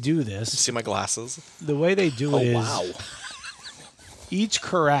do this, See my glasses? the way they do it is Wow. each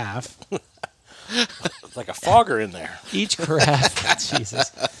carafe, It's like a fogger in there. each carafe, Jesus,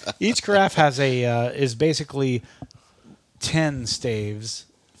 each carafe has is basically 10 staves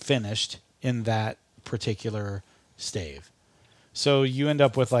finished in that particular stave. So you end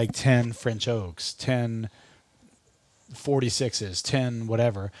up with like 10 French oaks, 10 46s, 10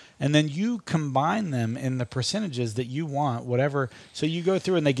 whatever, and then you combine them in the percentages that you want, whatever. So you go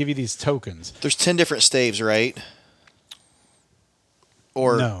through and they give you these tokens. There's 10 different staves, right?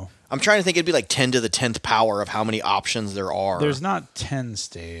 Or No. I'm trying to think it'd be like 10 to the 10th power of how many options there are. There's not 10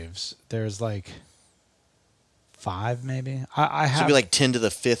 staves. There's like 5 maybe. I have So it'd be like 10 to the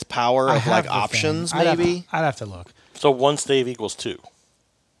 5th power I of have like the thing. options, I'd maybe? I'd have to look. So 1 stave equals 2.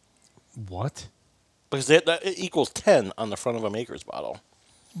 What? Because that equals 10 on the front of a Maker's bottle.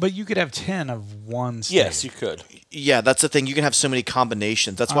 But you could have 10 of one stave. Yes, you could. Yeah, that's the thing. You can have so many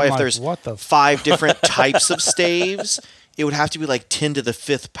combinations. That's I'm why if like, there's what the 5 different types of staves, it would have to be like 10 to the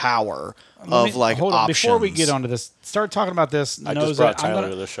 5th power of like hold on. options. Before we get onto this, start talking about this. I just brought Tyler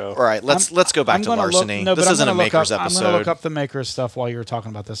to the show. All right, let's go back to Larceny. This isn't a Maker's episode. I'm going to look up the Maker's stuff while you're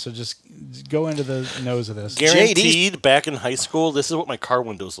talking about this. So just go into the nose of this. Guaranteed, back in high school, this is what my car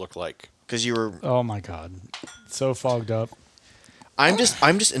windows look like. Because you were. Oh my God, so fogged up. I'm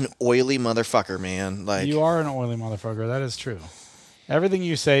just an oily motherfucker, man. Like You are an oily motherfucker. That is true. Everything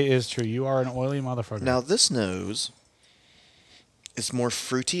you say is true. You are an oily motherfucker. Now this nose is more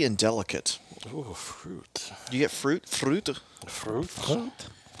fruity and delicate. Ooh, fruit. Do you get fruit? Fruit. Fruit?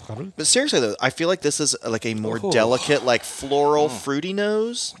 But seriously though, I feel like this is like a more delicate, like floral, fruity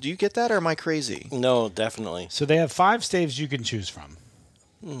nose. Do you get that, or am I crazy? No, definitely. So they have 5 staves you can choose from.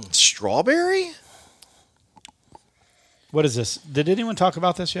 Strawberry? What is this? Did anyone talk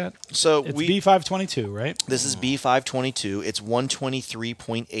about this yet? So It's B522, right? This is B522. It's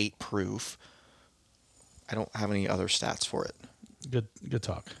 123.8 proof. I don't have any other stats for it. Good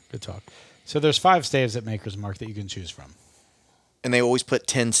talk. Good talk. So there's 5 staves at Maker's Mark that you can choose from. And they always put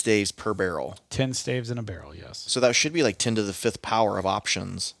 10 staves per barrel. 10 staves in a barrel, yes. So that should be like 10 to the 5th power of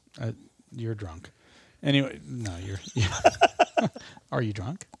options. You're drunk. Anyway, no, you're... Are you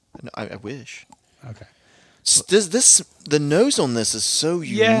drunk? No, I wish. Okay. The nose on this is so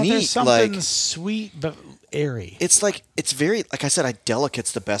unique. Yeah, there's something like, sweet but airy. it's very, like I said,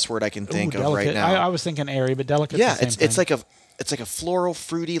 delicate's the best word I can think of delicate. right now. I was thinking airy, but delicate. Yeah, the same it's like a floral,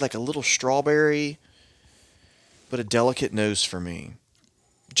 fruity, like a little strawberry, but a delicate nose for me.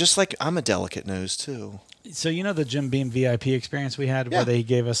 Just like I'm a delicate nose too. So you know the Jim Beam VIP experience we had, Yeah. where they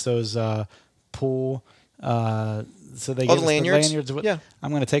gave us those pool. So they gave us lanyards? the lanyards. Yeah. I'm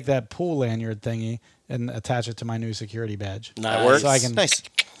going to take that pool lanyard thingy and attach it to my new security badge. Nice. That works. So I can Nice.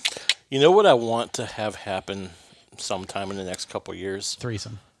 You know what I want to have happen sometime in the next couple years?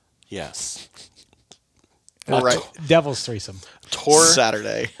 threesome. Yes. Right. Devil's threesome. Tour.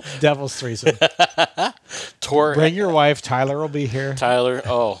 Saturday. Devil's threesome. Tour. Bring your wife. Tyler will be here. Tyler.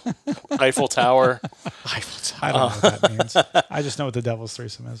 Oh, Eiffel Tower. I don't know what that means. I just know what the Devil's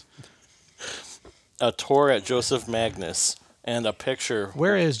threesome is. A tour at Joseph Magnus and a picture.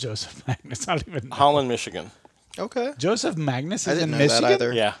 Where is Joseph Magnus? I don't even know. Holland, Michigan. Okay. Joseph Magnus I is didn't in know Michigan? that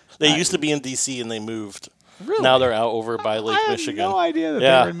either. Yeah. They used to be in D.C. and they moved. Really? Now they're out over by Lake I had Michigan. no idea that they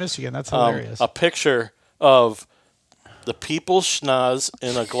Yeah. were in Michigan. That's hilarious. A picture of the people's schnoz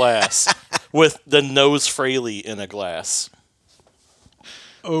in a glass with the nose Fraley in a glass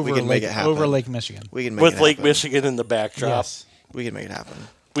over we can make it happen. Over Lake Michigan. We can make with it Lake happen. Michigan in the backdrop. Yes. We can make it happen.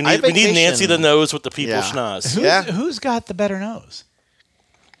 We I need Nancy vacation- the nose with the people's Yeah. schnoz. Yeah. Who's got the better nose?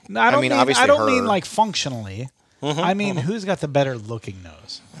 No, I mean, obviously I don't her. mean like functionally. I mean, who's got the better looking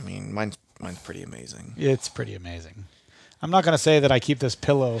nose? I mean, mine's pretty amazing. It's pretty amazing. I'm not going to say that I keep this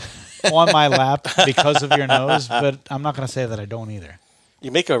pillow on my lap because of your nose, but I'm not going to say that I don't either.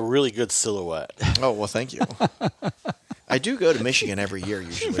 You make a really good silhouette. Oh, well, thank you. I do go to Michigan every year You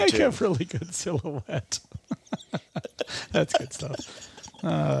usually, make too. a really good silhouette. That's good stuff.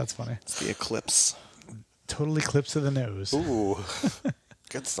 That's funny. It's the eclipse. Total eclipse of the nose. Ooh,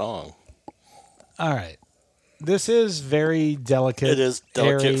 good song. All right. This is very delicate. It is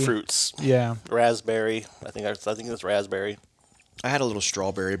delicate airy. fruits. Yeah. Raspberry. I think it's raspberry. I had a little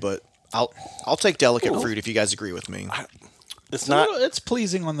strawberry, but I'll take delicate fruit if you guys agree with me. It's It's, not. it's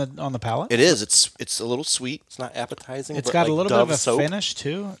pleasing on the palate. It is. It's a little sweet. It's not appetizing. It's but got like a little Dove bit of a soap. finish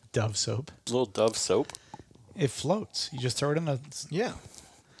too. Dove soap. Little Dove soap. It floats. You just throw it in the. Yeah.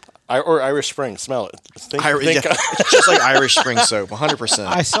 Or Irish Spring. Smell it. Think, Yeah, it's just like Irish Spring soap, 100%.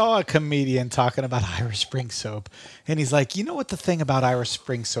 I saw a comedian talking about Irish Spring soap, and he's like, "You know what the thing about Irish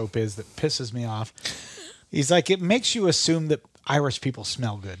Spring soap is that pisses me off?" He's like, "It makes you assume that Irish people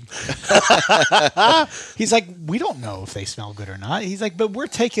smell good." He's like, "We don't know if they smell good or not." He's like, "But we're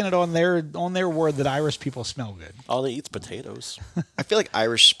taking it on their word that Irish people smell good." all they eat's potatoes. I feel like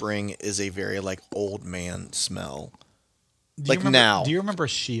Irish Spring is a very like old man smell. Do you Like remember- now. Do you remember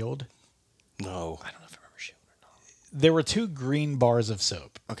Shield? No. I don't know if I remember Shield or not. There were 2 green bars of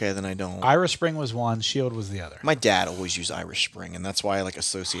soap. Okay, then I don't. Irish Spring was one. Shield was the other. My dad always used Irish Spring, and that's why I like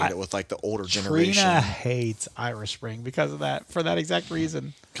associate it with like the older generation. Trina hates Irish Spring because of that, for that exact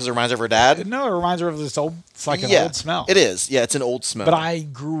reason. Because it reminds her of her dad. No, it reminds her of this old. It's like an Yeah, old smell. It is. Yeah, it's an old smell. But I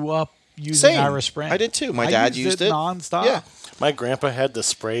grew up using Same. Irish Spring. I did too. My I dad used it nonstop. Yeah. My grandpa had the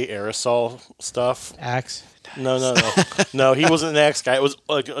spray aerosol stuff. Axe. No. No, he wasn't an Axe guy. It was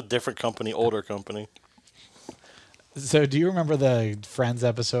like a different company, older company. So, do you remember the Friends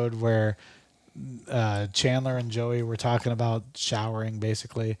episode where Chandler and Joey were talking about showering,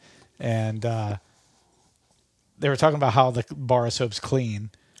 basically, and they were talking about how the bar of soap's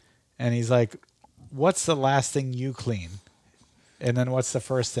clean, and he's like, "What's the last thing you clean?" And then what's the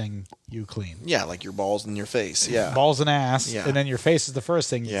first thing you clean? Yeah, like your balls in your face. Yeah. Balls and ass, Yeah. and then your face is the first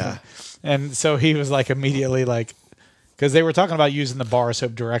thing you Yeah. clean. And so he was like immediately like, Because they were talking about using the bar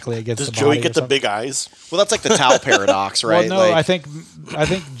soap directly against Does the body. Joey get or the something. big eyes? Well, that's like the towel paradox, right? Well, no, Like, I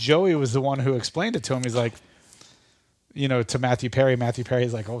think Joey was the one who explained it to him. He's like, to Matthew Perry. Matthew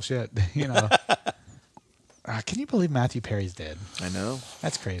Perry's like, oh shit, Can you believe Matthew Perry's dead? I know.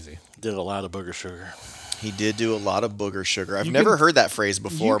 That's crazy. Did a lot of booger sugar. He did do a lot of booger sugar. I've You never can- heard that phrase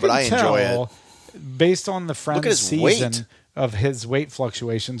before, but I enjoy it. Based on the Friends his season weight. of his weight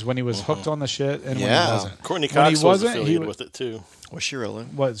fluctuations when he was hooked on the shit and when Yeah. he wasn't. Courtney When he Cox was wasn't, affiliated with it too. Was she really?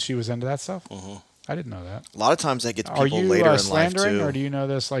 What, she was into that stuff? I didn't know that. A lot of times that gets Are people you later in life slandering, too. or do you know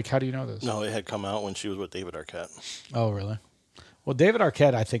this? Like, how do you know this? No, it had come out when she was with David Arquette. Oh, really? Well, David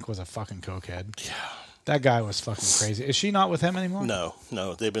Arquette, I think, was a fucking cokehead. Yeah. That guy was fucking crazy. Is she not with him anymore?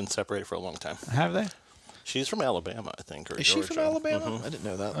 No, they've been separated for a long time. Have they? She's from Alabama, I think. Or Is she Georgia. from Alabama? I didn't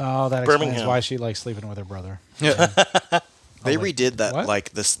know that. Oh, that explains Birmingham. why she likes sleeping with her brother. They redid that, what?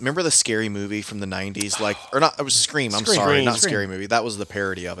 like this. Remember the Scary Movie from the '90s, like, or not? It was Scream. I'm Scream. sorry, not Scream. Scary Movie. That was the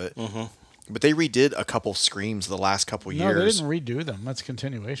parody of it. But they redid a couple Screams the last couple No, they years. didn't redo them. That's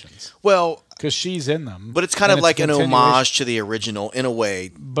continuations. Well, Because she's in them. but it's kind and of like a an continuation. homage to the original in a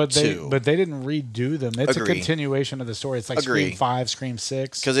way. But too. they didn't redo them. It's Agree. a continuation of the story. It's like Agree. Scream 5, Scream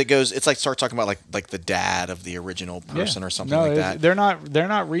 6. Because it goes, it's like start talking about like the dad of the original person or something no, like that. They're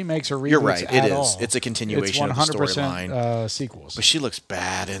not remakes or reboots. You're right. It at is. all. It's a continuation It's of the 100% storyline. Sequels. But she looks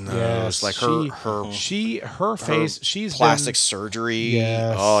bad in those. Yes, like her face. She's plastic been, surgery.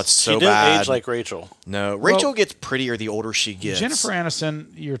 Yes. Oh, it's so she didn't bad. age like Rachel. No, Rachel gets prettier the older she gets. Jennifer Aniston.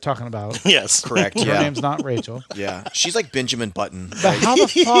 You're talking about. Yes. Correct. Her Yeah. name's not Rachel. Yeah. She's like Benjamin Button. But how the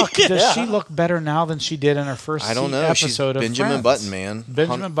fuck does she look better now than she did in her first I don't know. episode She's of Benjamin Friends? Button, man.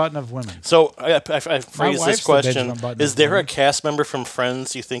 Benjamin Button of women. So I phrase wife's this the question: Benjamin Button is of there a women. cast member from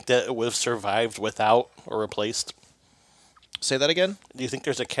Friends you think that would have survived without or replaced? Say that again? Do you think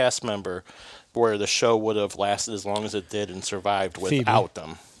there's a cast member where the show would have lasted as long as it did and survived without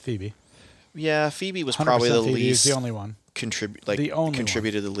them? Phoebe. Yeah, Phoebe was 100% probably the Phoebe is least the only one. The only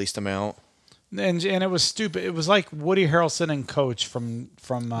contributed the least amount. And it was stupid. It was like Woody Harrelson and Coach from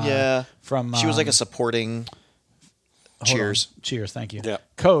Yeah. from She was like a supporting. hold Cheers. on. Cheers, thank you. Yeah.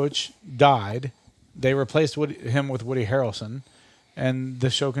 Coach died. They replaced him with Woody Harrelson, and the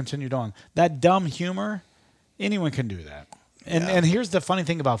show continued on. That dumb humor, anyone can do that. And here's the funny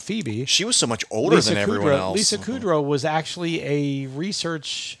thing about Phoebe. She was so much older than everyone else. Lisa Kudrow was actually a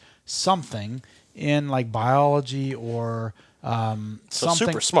research something in like biology or So something.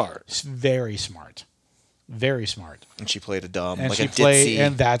 super smart. Very smart. Very smart. And she played a dumb, And like she a played, ditzy.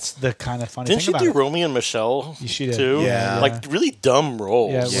 and that's the kind of funny Didn't thing she about do it. Romeo and Michelle? She did. too. Yeah. Like really dumb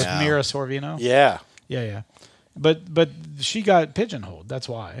roles. Yeah, Yeah. with Mira Sorvino. Yeah. Yeah. But she got pigeonholed. That's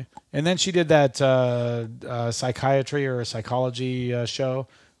why. And then she did that psychiatry or psychology show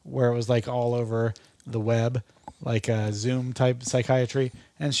where it was like all over the web, like a Zoom type psychiatry,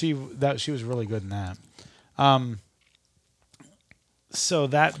 and she was really good in that. So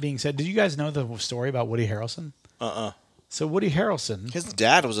that being said, did you guys know the story about Woody Harrelson? So Woody Harrelson, His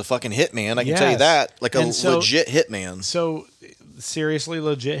dad was a fucking hitman. I can tell you Yes. that, like a And so- legit hitman. so seriously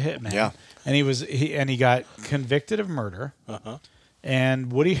legit hitman. Yeah. And he got convicted of murder.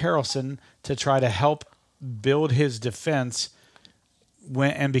 And Woody Harrelson, to try to help build his defense,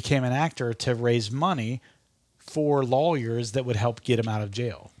 went and became an actor to raise money for lawyers that would help get him out of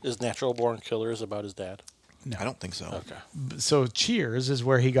jail. Is Natural Born Killers about his dad? No. I don't think so. Okay. So Cheers is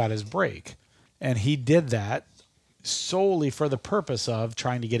where he got his break. And he did that solely for the purpose of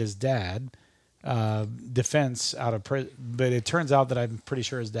trying to get his dad defense out of prison. But it turns out that I'm pretty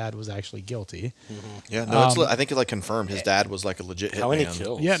sure his dad was actually guilty. Yeah, no, I think it like confirmed his dad was like a legit hitman. How many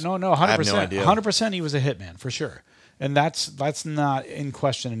kills? Yeah, no, 100%. I have no idea. 100% he was a hitman for sure. And that's not in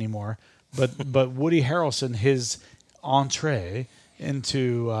question anymore. But Woody Harrelson, his entree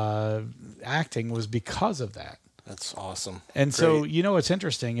into acting was because of that. That's awesome. And so, Great. you know what's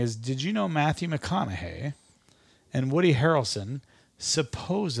interesting is, did you know Matthew McConaughey and Woody Harrelson,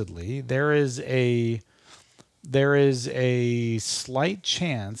 supposedly there is a slight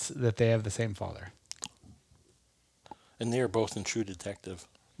chance that they have the same father. And they are both in True Detective.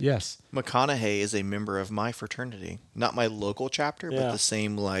 Yes. McConaughey is a member of my fraternity, not my local chapter, but Yeah. the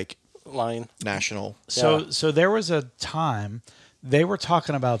same like Line. national. So there was a time they were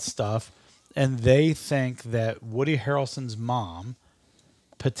talking about stuff, and they think that Woody Harrelson's mom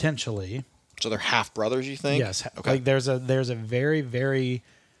potentially, So they're half brothers, you think? yes, Okay. like there's a very, very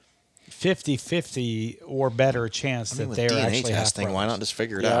 50-50 or better chance I mean, that with they're DNA actually half testing, why brothers. not just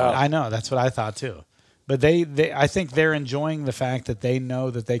figure it Yeah. out? I know, that's what I thought too. But I think they're enjoying the fact that they know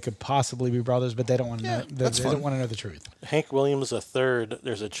that they could possibly be brothers, but they don't want to know. They don't want to know the truth. Hank Williams III,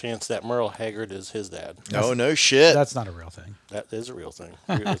 there's a chance that Merle Haggard is his dad. No shit. That's not a real thing. That is a real thing.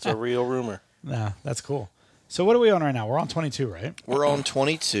 It's a real rumor. Nah, that's cool. So what are we on right now? We're on 22, right? We're on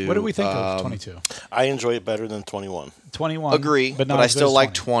 22. What do we think of 22? I enjoy it better than 21. 21. Agree, but I still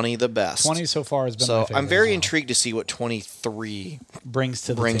like 20 the best. 20 so far has been my So favorite. I'm very intrigued to see what 23 brings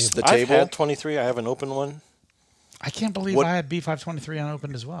to the table. I've had 23. I have an open one. I can't believe I had B523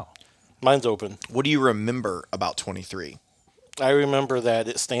 unopened as well. Mine's open. What do you remember about 23? I remember that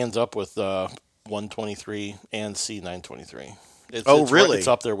it stands up with 123 and C923. Really? It's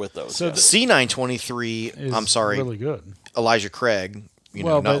up there with those. So C923, I'm sorry, really good. Elijah Craig,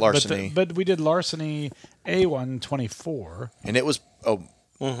 not Larceny. But we did Larceny A124. And it was,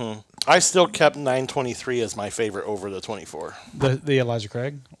 I still kept 923 as my favorite over the 24. The Elijah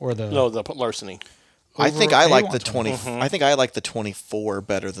Craig? No, the Larceny. I think I like the A124. 20. I think I like the 24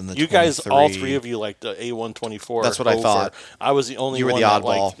 better than the 23. You guys, all three of you, like the A124. That's what I thought. I was the only You were one the that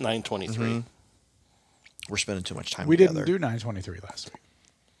oddball. liked 923. We're spending too much time We together. didn't do 923 last week.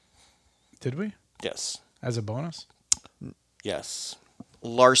 Did we? Yes. As a bonus? Yes.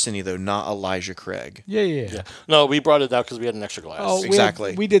 Larceny, though, not Elijah Craig. Yeah. No, we brought it out because we had an extra glass. Oh,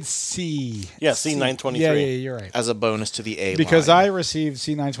 Exactly. We did C. Yeah, C923. Yeah, you're right. As a bonus to the A Because line. I received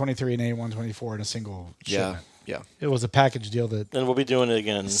C923 and A124 in a single shipment. Yeah. It was a package deal that And we'll be doing it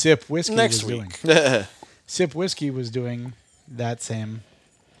again Sip Whiskey next was week. doing. Sip Whiskey was doing that same.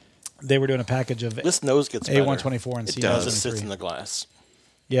 They were doing a package of This nose gets better. A124 and C923. As it sits in the glass.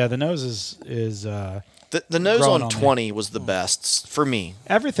 Yeah, the nose is The nose growing on on 20 was the best for me.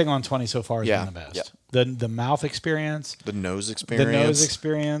 everything on 20 so far has Yeah, been the best. yeah. The mouth experience, The nose experience. the nose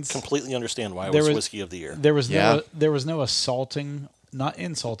experience. Completely understand why it There was was- whiskey of the year. There was Yeah. there was no assaulting, not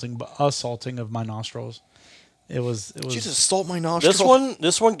insulting, but assaulting of my nostrils. It was Jesus, salt my nostril.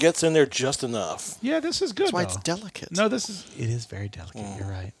 This one gets in there just enough. Yeah, this is good. That's why it's though. delicate. No, it is very delicate. You're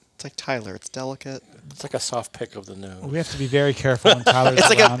right. It's like Tyler. It's delicate. It's like a soft pick of the nose. We have to be very careful when Tyler's It's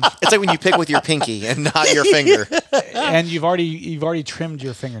like around. it's like when you pick with your pinky and not your finger. And you've already trimmed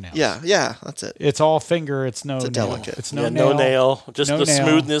your fingernails. Yeah, that's it. It's all finger. It's no It's a nail. delicate. It's no Yeah, nail. no nail. Just No the nail.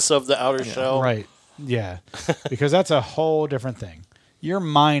 smoothness of the outer shell. Right. Yeah. Because that's a whole different thing. You're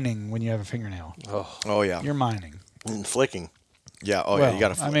mining when you have a fingernail. Oh yeah. You're mining. And flicking. Yeah. Oh well, yeah. You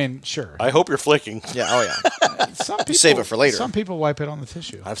gotta. I mean, sure. I hope you're flicking. Yeah. Oh yeah. Some people save it for later. Some people wipe it on the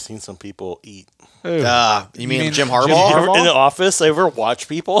tissue. I've seen some people eat. Ooh. You mean Jim Jim Harbaugh? Harbaugh? In the office, ever watch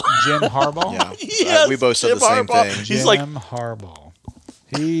people? Jim Harbaugh. Yeah. Yes, we both said Jim the same Harbaugh. thing. Jim He's like, Harbaugh.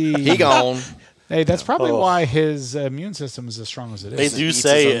 He gone. Hey, that's probably why his immune system is as strong as it they is. do eats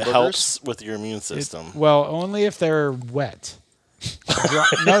say his own it boogers? helps with your immune system. Well, only if they're wet.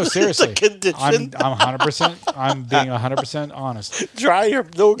 No, seriously. condition. I'm 100%. I'm being 100% honest. Dry or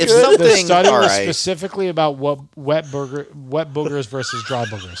no If good. some- The Thing- study all was right. specifically about what wet boogers versus dry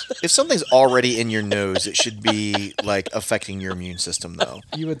boogers. If something's already in your nose, it should be like affecting your immune system, though.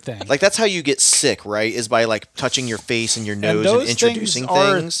 You would think. Like that's how you get sick, right? Is by like touching your face and your and nose those and introducing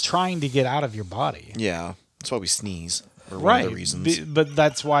things are trying to get out of your body. Yeah, that's why we sneeze. Or one Right. of the reasons. But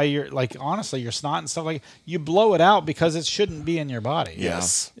that's why you're like, honestly, your snot and stuff like you blow it out because it shouldn't be in your body.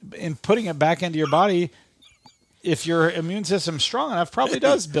 Yes. And putting it back into your body, if your immune system's strong enough, probably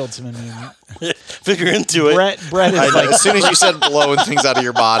does build some immune. Figure into it. Brett I is know, like, as soon as you said blowing things out of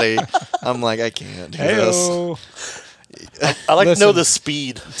your body, I'm like, I can't do this. "Heyo." I like to know Listen. the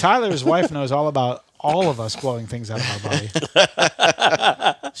speed. Tyler's wife knows all about all of us blowing things out of our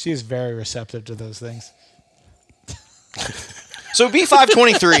body. She is very receptive to those things. So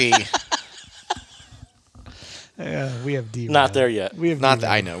B523, Yeah, we have derailed. Not there yet. We have not that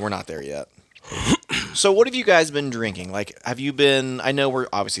derailed. I know we're not there yet. So what have you guys been drinking? Like, have you been? I know we're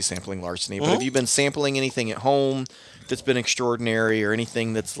obviously sampling Larceny, but have you been sampling anything at home that's been extraordinary or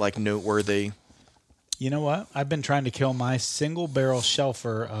anything that's like noteworthy? You know what? I've been trying to kill my single barrel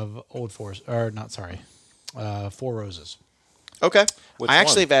shelfer of Old Forest, or not, sorry, Four Roses. Okay, Which I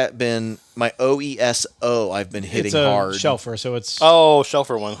actually one? have been my OESO. I've been hitting It's a hard. shelfer, so it's Oh,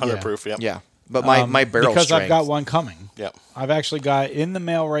 Shelfer 100 Yeah. proof. Yep. Yeah, but my barrel because strength. I've got one coming. Yep. I've actually got in the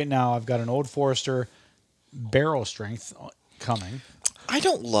mail right now. I've got an Old Forester barrel strength coming. I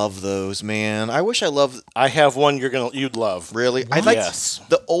don't love those, man. I wish I loved. I have one you'd love. Really, I like Yes.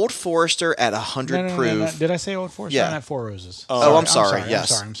 the Old Forester at 100 No, proof. Did I say Old Forester? Yeah. I meant Four Roses. Oh, I'm sorry.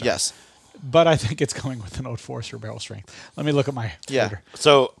 Yes, I'm sorry. yes. But I think it's going with an Old Forester barrel strength. Let me look at my Yeah. order.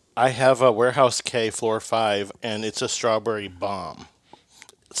 So I have a Warehouse K Floor 5, and it's a strawberry bomb.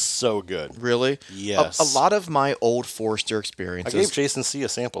 It's so good. Really? Yes. A lot of my Old Forester I experiences. gave Jason C a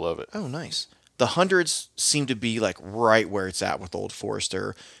sample of it. Oh, nice. the hundreds seem to be like right where it's at with Old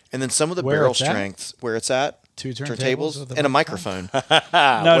Forester, and then some of the Where barrel it's at? strengths where it's at. Two turntables with and a microphone.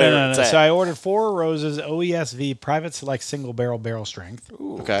 No. So I ordered 4 Roses OESV private select single barrel strength.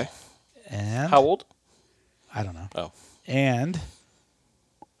 Ooh. Okay. And How old? I don't know. Oh. And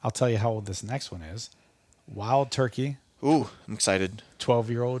I'll tell you how old this next one is. Wild Turkey, Ooh, I'm excited.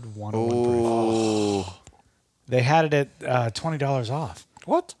 12-year-old 101 proof. Ooh. They had it at $20 off.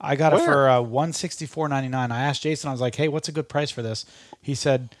 What? I got it Where? for $164.99. I asked Jason, I was like, hey, what's a good price for this? He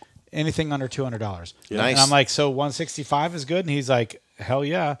said anything under $200. Nice. And I'm like, so 165 is good? And he's like, hell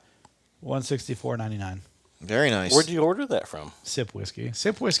yeah, $164.99. Very nice. Where'd you order that from? Sip Whiskey.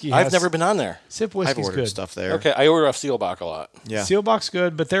 Sip Whiskey I've has, never been on there. Sip I've Whiskey's ordered good. stuff there. Okay, I order off Sealbach a lot. Yeah. Sealbox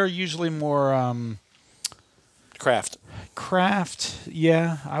good, but they're usually more Craft. craft.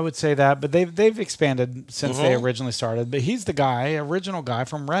 Yeah, I would say that. But they've expanded since they originally started. But he's the original guy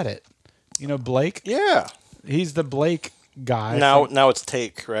from Reddit. You know Blake? Yeah. He's the Blake guy. Now it's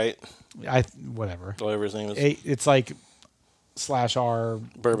Take, right? Whatever. Whatever his name is. It's like /R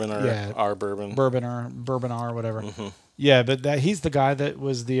Bourbon or yeah. our bourbon. Bourbon R, whatever. Yeah, but he's the guy that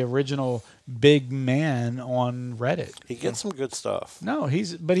was the original big man on Reddit. He gets some good stuff. No,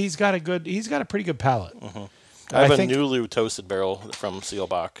 he's got a pretty good palate. I have I a think- Nulu toasted barrel from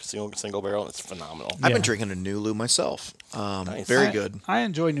Sealbach, single barrel, and it's phenomenal. I've Yeah. been drinking a Nulu myself. Nice. Very good. I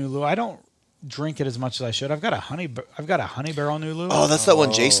enjoy Nulu. I don't drink it as much as I should. I've got a honey barrel Nulu. Oh, that's that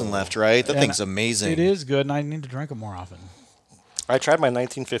one Jason left, right? That And thing's amazing. It is good, and I need to drink it more often. I tried my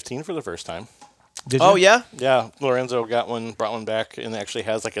 1915 for the first time. Did you? Oh, yeah? Yeah, Lorenzo brought one back, and it actually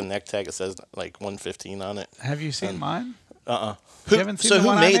has like a neck tag that says like 115 on it. Have you seen mine? Uh-uh. You haven't seen So the who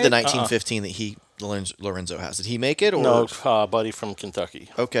one I made the made? 1915 that Lorenzo has? Did he make it? Or? No, buddy from Kentucky.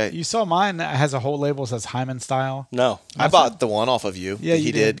 Okay. You saw mine that has a whole label that says Hyman style. No. I bought the one off of you. Yeah, that you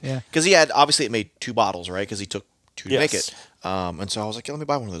he did, did. yeah. Because he had, obviously, it made 2 bottles, right? Because he took 2 to make Yes. it. And so I was like, yeah, let me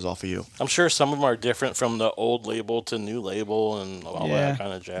buy one of those off of you. I'm sure some of them are different from the old label to new label and all Yeah. that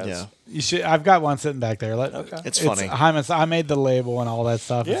kind of jazz. Yeah. You should. I've got one sitting back there. It's funny. Hyman. I made the label and all that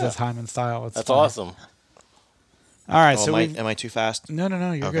stuff. It Yeah. says Hyman style. It's That's funny. awesome. All right, Oh, so am I too fast? No,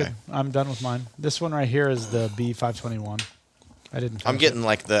 you're Okay. good. I'm done with mine. This one right here is the B521. I didn't. I'm finish getting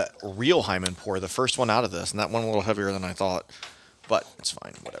like the real Hyman pour, the first one out of this, and that one a little heavier than I thought. But it's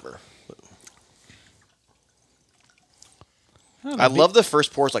fine, whatever. it. I love the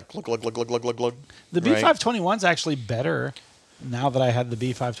first pour. It's like glug, glug, glug, glug, glug, glug, glug. The right? B521's actually better now that I had the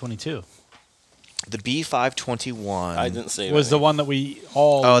B522. The B521. I didn't say Was the one that we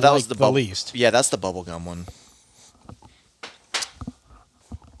all Oh, that was liked the, the least. Yeah, that's the bubblegum one.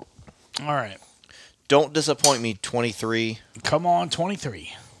 All right. Don't disappoint me, 23. Come on,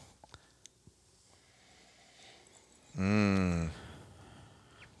 23. I'm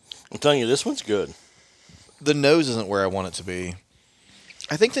telling you, this one's good. The nose isn't where I want it to be.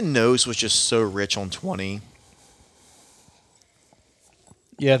 I think the nose was just so rich on 20.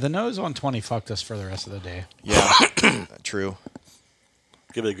 Yeah, the nose on 20 fucked us for the rest of the day. Yeah, true.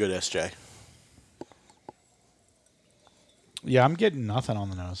 Give it a good SJ. Yeah, I'm getting nothing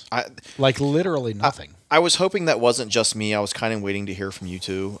on the nose. I Like literally nothing. I was hoping that wasn't just me. I was kind of waiting to hear from you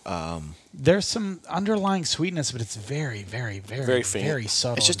two. There's some underlying sweetness, but it's very, very, Very faint. very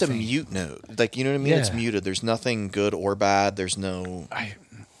subtle. It's just a and faint. mute note. Like, you know what I mean? It's Yeah. muted. There's nothing good or bad. There's no...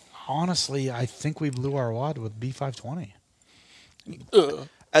 Honestly, I think we blew our wad with B520.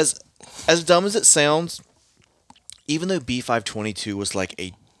 As dumb as it sounds, even though B522 was like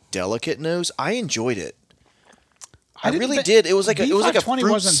a delicate nose, I enjoyed it. I really did. It was like a B520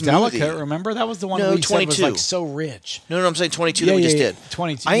 fruit wasn't smoothie. delicate. Remember, that was the one No, we said was 22. like so rich. No, I'm saying 22 that we just did.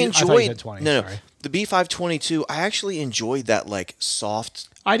 22. I I thought you enjoyed said 20. no, Sorry. the B522. I actually enjoyed that like soft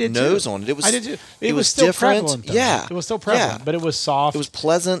I did nose too. on it. It was I did too. It was still different. prevalent, though. Yeah, it was still prevalent, Yeah. but it was soft. It was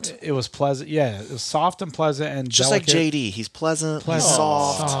pleasant, It was pleasant. Yeah, it was soft and pleasant and just delicate. like JD. He's pleasant. Pleasant, He's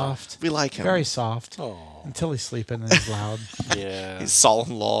soft. soft. We like him. Very soft. Oh. Until he's sleeping and he's loud. Yeah. He's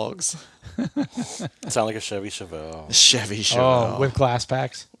sawing logs. Sound like a Chevy Chevelle. Chevy show. Oh, with glass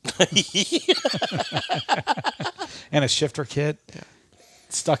packs. And a shifter kit.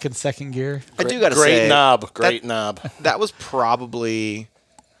 Stuck in second gear. I do got to Great say, knob. Great knob. that was probably.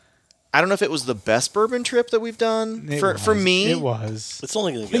 I don't know if it was the best bourbon trip that we've done for me. It was. It's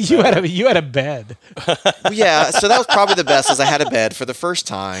only going to get You better. had a bed. Yeah, so that was probably the best, as I had a bed for the first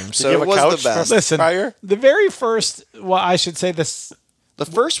time. So you it have a was couch the for- best. Listen, Prior? the very first. Well, I should say this. The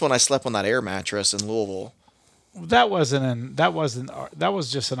first one I slept on that air mattress in Louisville. That was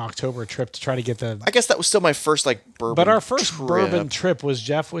just an October trip to try to get the. I guess that was still my first like bourbon. But our first trip. bourbon trip was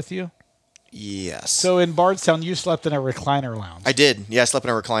Jeff with you. Yes. So in Bardstown, you slept in a recliner lounge. I did. Yeah, I slept in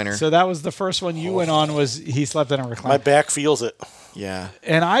a recliner. So that was the first one you went on. Was he slept in a recliner? My back feels it. Yeah.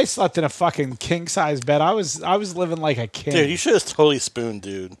 And I slept in a fucking king size bed. I was living like a king. Dude, you should have totally spooned,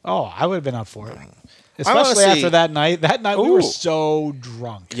 dude. Oh, I would have been up for it. Especially after that night. That night we were so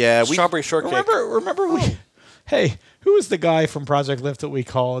drunk. Yeah, Strawberry shortcake. Remember we. Hey, who was the guy from Project Lift that we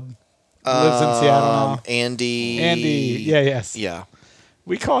called? Lives in Seattle now. Andy. Yes. Yeah.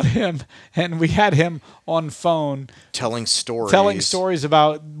 We called him, and we had him on phone Telling stories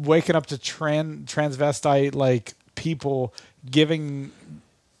about waking up to transvestite like people giving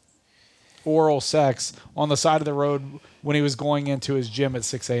oral sex on the side of the road when he was going into his gym at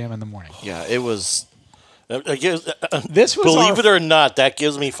 6 a.m. in the morning. Yeah, it was. This was Believe it or not, that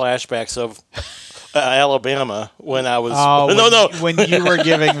gives me flashbacks of Alabama when I was. When you were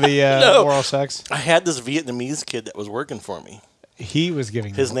giving the oral sex. I had this Vietnamese kid that was working for me. He was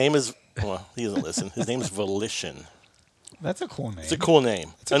giving. His name is. Well, he doesn't listen. His name is Volition. That's a cool name. It's a cool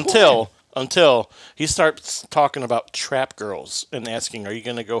name. Until he starts talking about trap girls and asking, "Are you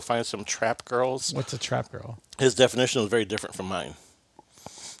going to go find some trap girls?" What's a trap girl? His definition was very different from mine.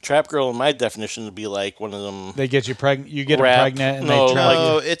 Trap girl, in my definition, would be like one of them. They get you pregnant. You get them pregnant, and they trap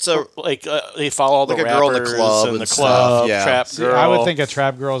you. It's a they follow all the like a rappers girl in the club and the and club. stuff, yeah. Trap See, girl. I would think a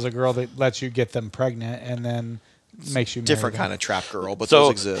trap girl is a girl that lets you get them pregnant and then makes you different marry kind of trap girl, but so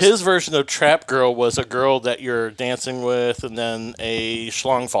those exist. his version of trap girl was a girl that you're dancing with, and then a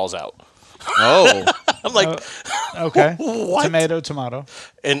schlong falls out. Oh, I'm like, okay. What? Tomato.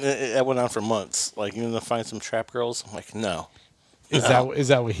 And that went on for months. Like, you gonna find some trap girls? I'm like, no. Is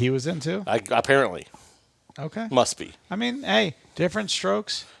that what he was into? Apparently, Okay. must be. I mean, hey, different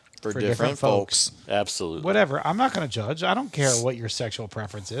strokes for different folks. Absolutely. Whatever. I'm not going to judge. I don't care what your sexual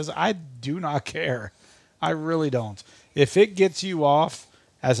preference is. I do not care. I really don't. If it gets you off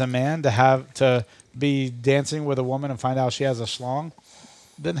as a man to be dancing with a woman and find out she has a schlong,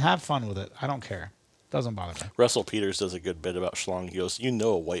 then have fun with it. I don't care. Doesn't bother me. Russell Peters does a good bit about schlong. He goes, "You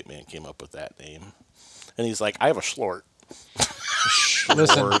know, a white man came up with that name," and he's like, "I have a schlort."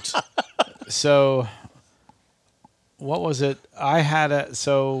 Listen. So, what was it?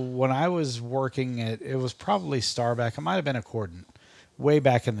 So when I was working it was probably Starback. It might have been Accordant, way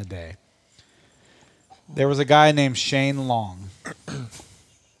back in the day. There was a guy named Shane Long,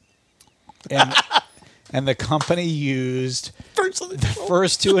 and the company used the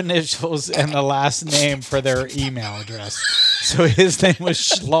first two initials and the last name for their email address. So his name was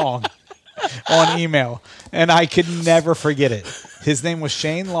Schlong on email, and I could never forget it. His name was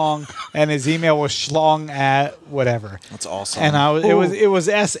Shane Long, and his email was schlong at whatever. That's awesome. And it was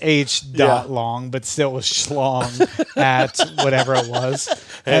sh.long, but still was schlong at whatever it was.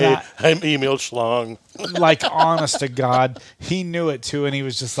 Hey, And I'm emailed schlong. like, honest to God, he knew it too, and he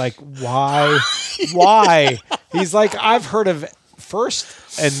was just like, why? Why? He's like, I've heard of first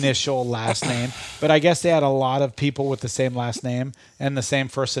initial last name, but I guess they had a lot of people with the same last name and the same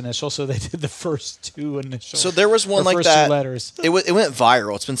first initial, so they did the first two initials. So there was one like first that. 2 letters. It went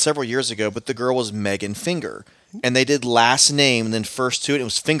viral. It's been several years ago, but the girl was Megan Finger. And they did last name and then first two, and it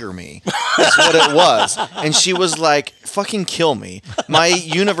was Finger Me. That's what it was. And she was like, fucking kill me. My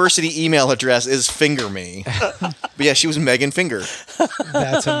university email address is Finger Me. But yeah, she was Megan Finger.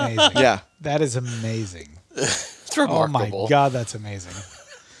 That's amazing. Yeah. That is amazing. It's Oh remarkable. my God, that's amazing.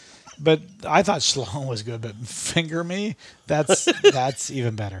 But I thought Schlong was good, but Finger Me, that's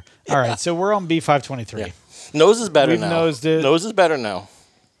even better. All right, so we're on B523. Yeah. Nose is better We've now. nosed it. Nose is better now.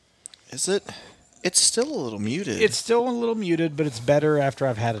 Is it? It's still a little muted. It's still a little muted, but it's better after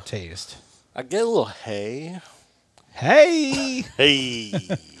I've had a taste. I get a little hey. Hey! Hey.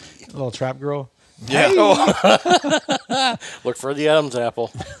 A little trap girl. Yeah. Hey! Look for the Adam's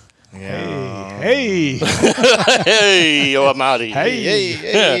apple. Yeah. Hey! Hey, oh, I'm out of here. Hey!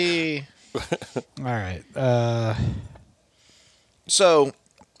 Hey. All right. So,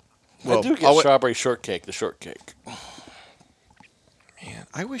 well, I do get strawberry shortcake, the shortcake. Man,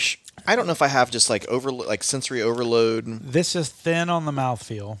 I don't know if I have just like sensory overload. This is thin on the mouth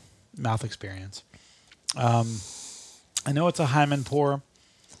experience. I know it's a hymen pour.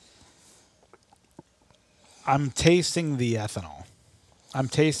 I'm tasting the ethanol. I'm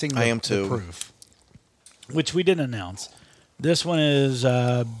tasting I am too. the proof, which we didn't announce. This one is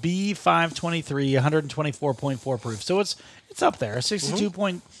B523, 124.4 proof. So it's up there,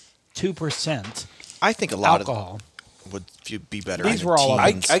 62.2%. I think a lot alcohol. of would be better. These in were all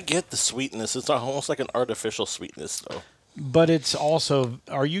teens. I get the sweetness. It's almost like an artificial sweetness, though. But it's also,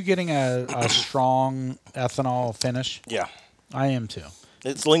 are you getting a strong ethanol finish? Yeah. I am too.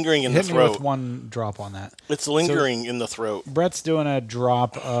 It's lingering in the Hit me with throat. one drop on that. It's lingering in the throat. Brett's doing a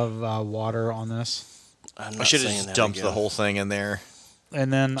drop of water on this. I'm I not should have saying just that dumped again. the whole thing in there.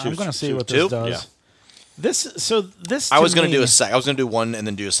 And then I'm Two- going to see two- what two? this does. Yeah. This I was going to do I was gonna do one and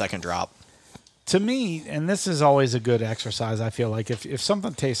then do a second drop. To me, and this is always a good exercise, I feel like if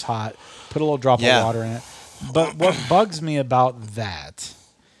something tastes hot, put a little drop Yeah. of water in it. But what bugs me about that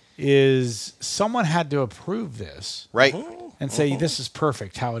is someone had to approve this Right. and say this is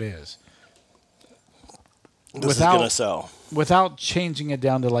perfect how it is. This is going to sell. Without changing it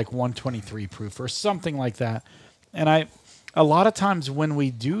down to like 123 proof or something like that. And a lot of times when we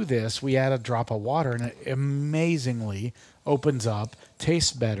do this, we add a drop of water and it amazingly opens up,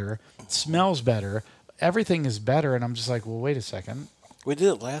 tastes better, smells better, everything is better. And I'm just like, well, wait a second. We did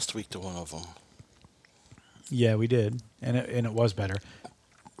it last week to one of them. Yeah, we did, and it was better.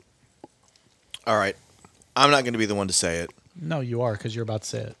 All right. I'm not going to be the one to say it. No, you are because you're about to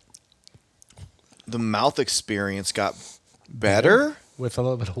say it The mouth experience got better, with a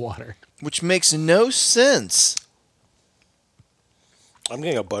little bit of water. which makes no sense. I'm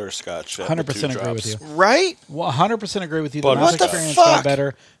getting a butterscotch. 100% agree with you. Right? Well, 100% agree with you. The What mouth the experience fuck? got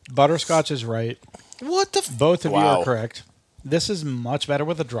better. Butterscotch is right. What the? Both of you Wow. are correct. This is much better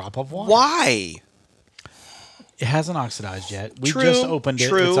with a drop of water. Why? It hasn't oxidized yet. We True, just opened it.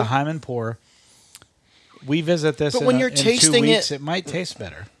 true. It's a Hyman pour. We visit this But in, when you're in 2 tasting weeks, it- it might taste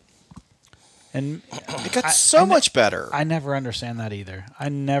better. And It got so much better. I never understand that either. I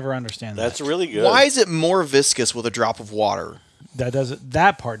never understand that. That's really good. Why is it more viscous with a drop of water?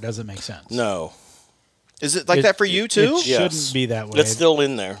 That part doesn't make sense. No. Is it like It- that for you too? It Yes. shouldn't be that way. It's still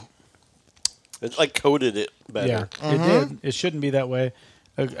in there. It like coated it better. Yeah, it did. It shouldn't be that way.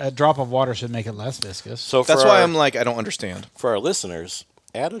 A drop of water should make it less viscous. So for That's why our, I'm like, I don't understand. for our listeners,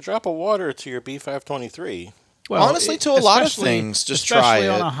 add a drop of water to your B523. Well, honestly, to a lot of especially- things, just try especially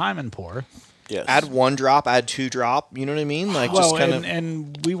on it. a Hyman pour. Yes. Add 1 drop, add 2 drop. You know what I mean? Like Well, just kind of.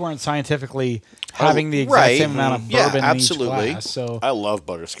 and we weren't scientifically having the exact right. same amount of Yeah, bourbon absolutely. in each glass. So I love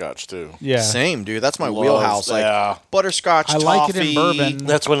butterscotch too. yeah, Same, dude. That's my Love wheelhouse. Like that. butterscotch, I like it in toffee. bourbon.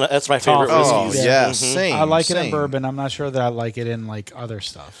 That's my favorite Toffee. Oh whiskeys. yeah, Yeah. same. I like it in same. bourbon. I'm not sure that I like it in like other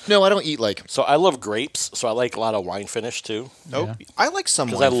stuff. No, I don't eat like. So I love grapes. So I like a lot of wine finish too. Oh, Yeah. I like some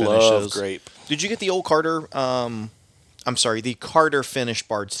Because wine I love finishes. grape. Did you get the old Carter? I'm sorry, the Carter finished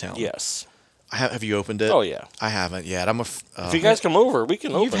Bardstown. Yes. Have you opened it? Oh yeah. I haven't yet. I'm a. If you guys come over, we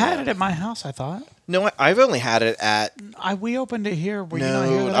can open. You've had that. it at my house, I thought. No, I've only had it at. We opened it here. Were you not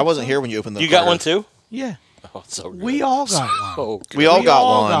here? No, that I wasn't episode? here when you opened the. You got Carter. one too? Yeah, Oh, it's so good. we all got one. Oh, good. We all We got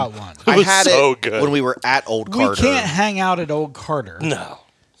all one. got one. I was had so it good. when we were at Old We Carter. can't hang out at Old Carter. No.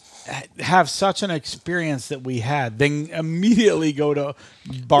 Have such an experience that we had, then immediately go to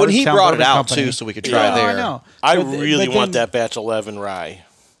Bardstown When he brought it Bourbon out Company. too, so we could try Yeah. it there. I know. I But th- really but want then- that batch 11 rye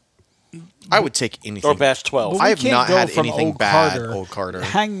I would take anything. or batch 12. But we I have can't not go had from anything Old bad, Carter, Old Carter.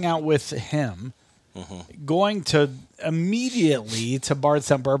 hanging out with him, going to immediately to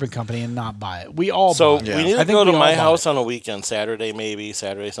Bardstown Bourbon Company and not buy it. We all So bought it. Yeah. we need I to think go to we all my bought house it. on a weekend,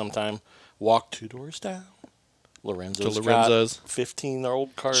 Saturday sometime. Walk 2 doors down. Lorenzo's To Lorenzo's. got 15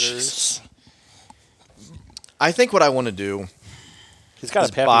 old Carters. Jesus. I think what I want to do. He's got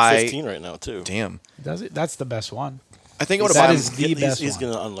Is a Pappy buy- 15 right now too. Damn. Does it? That's the best one. I think I want to That buy. is the best He's one.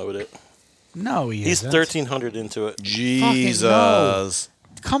 going to unload it. No, he He's isn't. 1,300 into it. Jesus.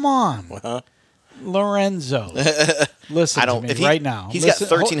 Come on, Huh? Lorenzo. Listen I don't. to me If he, right now. he's Listen,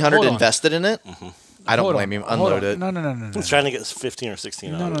 got 1,300 hold on. invested in it. I don't Hold blame on. him. Hold Unload on. it. No. He's trying to get 15 or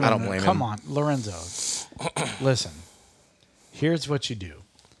 16 No, out no, of no, it. I don't no. blame Come him. on, Lorenzo. Listen. Here's what you do.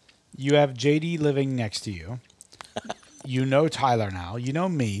 You have JD living next to you. You know Tyler now. You know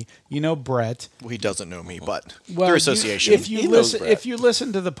me. You know Brett. Well, he doesn't know me, but Well, through association. If you He knows listen, Brett. if you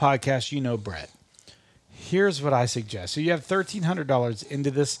listen to the podcast, you know Brett. Here's what I suggest. So you have $1,300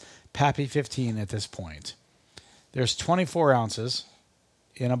 into this Pappy 15 at this point. There's 24 ounces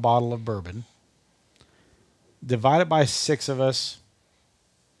in a bottle of bourbon. Divided by 6 of us.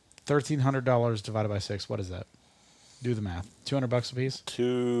 $1,300 divided by 6. What is that? Do the math. $200 a piece.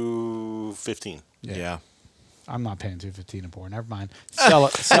 215. yeah. I'm not paying $2.15 a pour. Never mind. Sell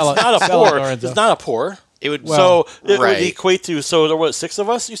it. Sell it. Not a sell it, pour. Lorenzo. It's not a pour. It would. So it right. would equate to, so there were 6 of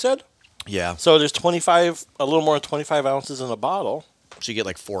us, you said? yeah. So there's 25, a little more than 25 ounces in a bottle. So you get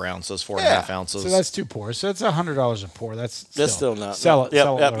like 4 ounces, 4.5 ounces. So that's 2 pours. So that's $100 a pour. That's Still not. Sell it. Yep,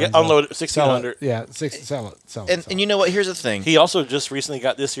 Sell it. yep, Lorenzo. unload it, Sell 1,600. it. Yeah, sell it. Sell it. and you know what? Here's the thing. He also just recently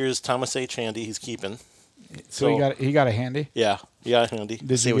got this year's Thomas H. Handy he's keeping. so he got a handy. Yeah, Handy.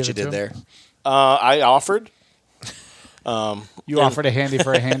 Did See what you give it did to him? there. I offered You offered a handy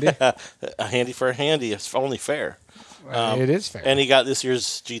for a handy. a handy for a handy. It's only fair. It is fair. And he got this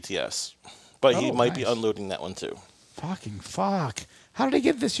year's GTS, but he might be nice. unloading that one too. Fucking fuck. How did he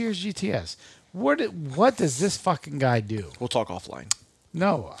get this year's GTS? What does this fucking guy do? We'll talk offline.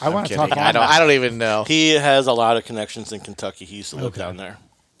 No, I want to Kidding. talk. I don't even know. He has a lot of connections in Kentucky. He used to live Okay. down there.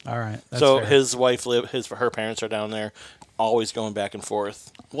 All right. That's So fair. his wife her parents are down there, always going back and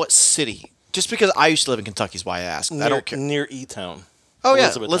forth. What city? Just because I used to live in Kentucky is why I asked. I don't care. Near E-Town. Oh yeah,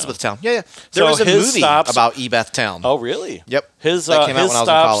 Elizabethtown. Elizabethtown. Yeah, yeah. So There was a his movie stops- about Ebeth Town. Oh, really? Yep. His That came out his when I was in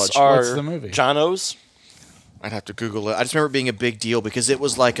stops college. are What's the movie? Jono's. I'd have to Google it. I just remember it being a big deal because it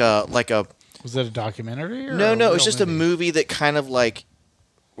was like a Was it a documentary? Or no, a it was real just a movie that kind of like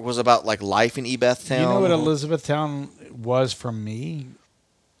was about like life in Ebeth Town. You know what Elizabethtown was for me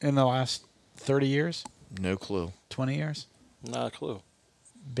in the last 30 years, No clue. 20 years? Not a clue.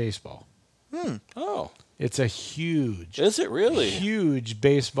 Baseball. Oh, It's a huge, is it really? huge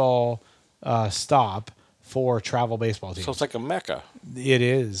baseball stop for travel baseball teams. So it's like a mecca. It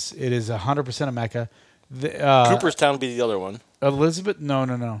is. It is 100% a mecca. Cooperstown would be the other one. Elizabeth? No.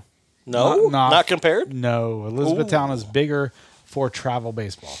 No, Not- not compared. No. Elizabethtown is bigger for travel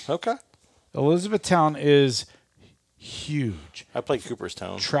baseball. Okay, Elizabethtown is huge. I played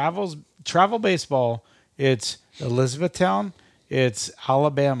Cooperstown. Travel baseball. It's Elizabethtown. It's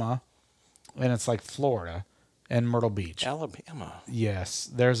Alabama, and it's like Florida and Myrtle Beach. Alabama. Yes,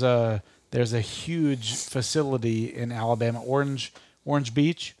 there's a huge facility in Alabama, Orange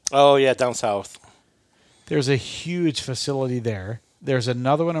Beach. Oh yeah, down south. There's a huge facility there. There's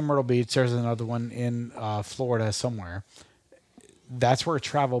another one in Myrtle Beach. There's another one in Florida somewhere. That's where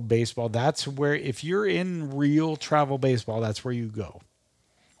travel baseball. That's where if you're in real travel baseball, that's where you go.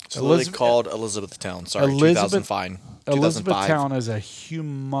 It's literally called Elizabethtown. Sorry, 2005. Elizabethtown is a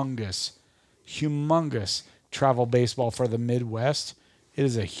humongous travel baseball for the Midwest. It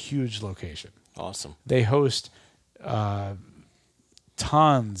is a huge location. Awesome. They host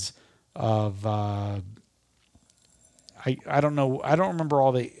tons of. I don't know. I don't remember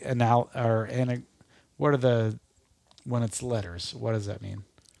all the what are the when it's letters? What does that mean?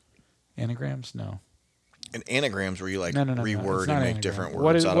 Anagrams? No. And anagrams where you like No. reword It's not and make anagram. different What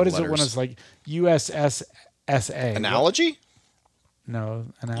words is, out what of is it letters. when it's like USSSA? Analogy? No.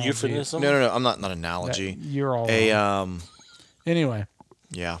 Analogy. Euphemism. No. I'm not analogy. You're all A wrong. Anyway,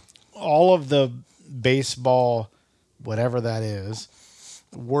 yeah. all of the baseball, whatever that is,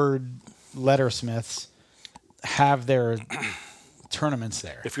 word lettersmiths have their tournaments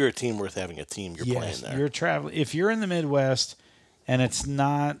there. If you're a team worth having a team, you're playing there. You're traveling. If you're in the Midwest and it's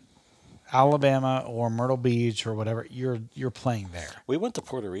not Alabama or Myrtle Beach or whatever, you're playing there. We went to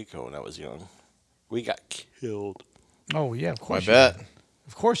Puerto Rico when I was young. We got killed. Oh yeah, of I course. bet. Did.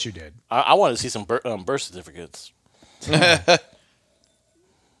 Of course you did. I wanted to see some birth certificates.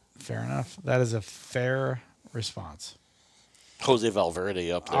 Fair enough. That is a fair response. Jose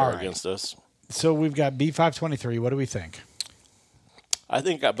Valverde up there All right. against us. So we've got B523. What do we think? I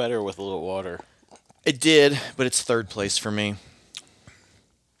think it got better with a little water. It did, but it's third place for me.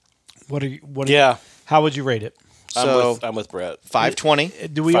 Yeah. How would you rate it? So I'm with Brett. 520.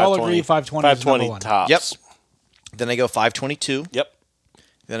 Do we all agree 520 is number 520 one? tops. Yep. Then I go 522. Yep.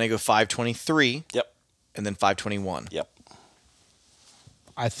 Then I go 523. Yep. And then 521. Yep.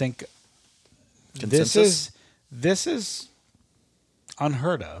 I think Consensus? this is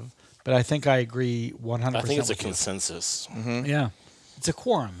unheard of, but I think I agree 100%. I think it's a with you. consensus. Yeah. It's a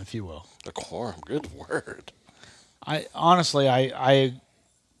quorum, if you will. A quorum. Good word. I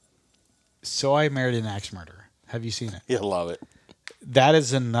So I Married an Axe Murderer. Have you seen it? Yeah, love it. That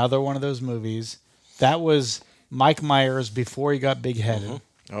is another one of those movies. That was Mike Myers before he got big-headed.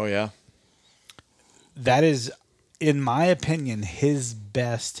 Oh, yeah. That is, in my opinion, his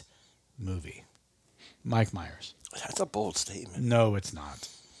best movie. Mike Myers. That's a bold statement. No, it's not.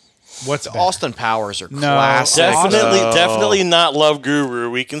 What's The better? Austin Powers are No, classic. Definitely not Love Guru.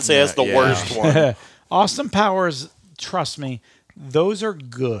 We can say that's the yeah. worst one. Austin Powers, trust me, those are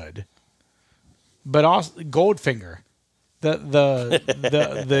good. But Goldfinger, the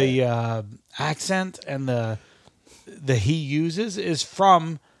accent and the he uses is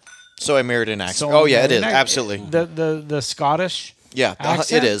from. So I Married an Axe. So Oh, I yeah, it Married is. an Axe- Absolutely. The Scottish. Yeah,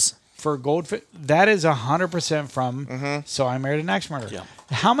 accent it is. For Goldfinger. That is 100% from So I Married an Axe Murderer. Yeah.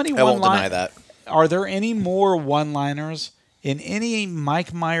 How many I won't deny that. Are there any more one-liners in any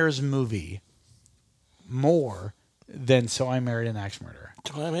Mike Myers movie more than So I Married an Axe Murderer?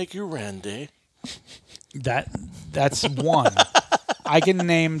 Do I make you Randy? That's one. I can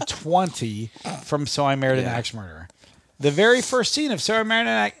name 20 from So I Married an Axe Murderer. The very first scene of So I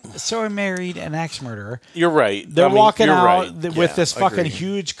Married an Axe Murderer, You're right. they're walking you're out right. with this fucking agreed.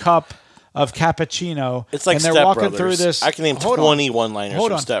 huge cup of cappuccino. It's like and they're Step walking Brothers. through this. I can name hold 20 on. one-liners Hold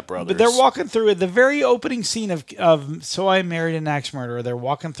from on. Step Brothers. But they're walking through it. The very opening scene of So I Married an Axe Murderer. They're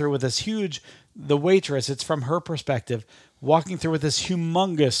walking through with this huge. The waitress. It's from her perspective, walking through with this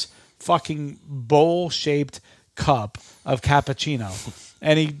humongous fucking bowl-shaped cup of cappuccino,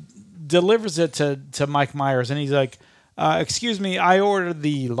 and he delivers it to Mike Myers, and he's like, excuse me, I ordered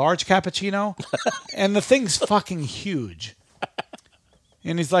the large cappuccino, and the thing's fucking huge.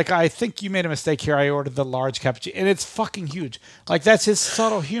 And he's like, I think you made a mistake here. I ordered the large cappuccino, and it's fucking huge. Like, that's his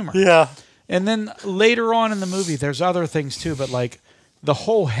subtle humor. Yeah. And then later on in the movie, there's other things too, but like the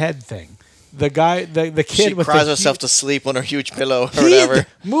whole head thing. The guy, the kid She with cries the herself to sleep on her huge pillow or Kid, whatever.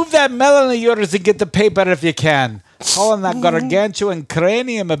 move that melon of yours and get the paper if you can. How am that gargantuan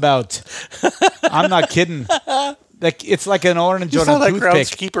cranium about? I'm not kidding. Like, it's like an orange You on sound a like toothpick.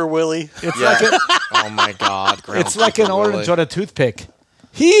 Groundskeeper Willie. It's Yeah. like Oh my God. it's like an Groundskeeper orange Willie. on a toothpick.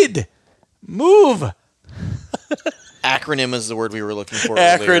 Heed, move. Acronym is the word we were looking for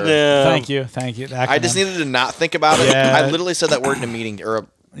earlier. Acronym. Thank you. I just needed to not think about it. Yeah. I literally said that word in a meeting or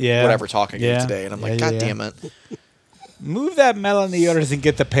whatever talking to you today, and I'm like, God damn it. Move that melon of yours and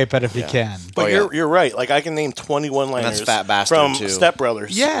get the paper if you can. But Oh, yeah. you're right. Like, I can name 20 one-liners And that's Fat Bastard, from too. Step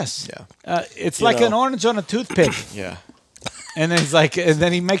Brothers. Yes. Yeah. It's You like know. an orange on a toothpick. Yeah. And then he's like, and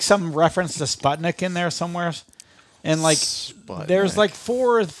then he makes some reference to Sputnik in there somewhere. And like, Sputnik. there's like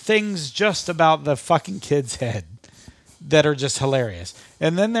 4 things just about the fucking kid's head that are just hilarious.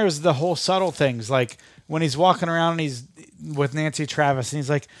 And then there's the whole subtle things, like when he's walking around and he's with Nancy Travis and he's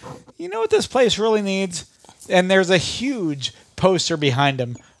like, you know what this place really needs? And there's a huge poster behind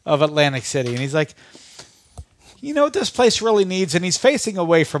him of Atlantic City. And he's like, you know what this place really needs? And he's facing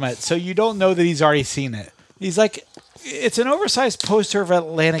away from it, so you don't know that he's already seen it. He's like, it's an oversized poster of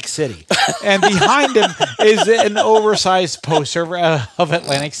Atlantic City. And behind him is an oversized poster of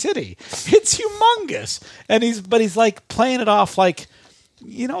Atlantic City. It's humongous. And he's like playing it off like,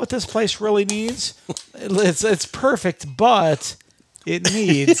 you know what this place really needs? It's perfect, but it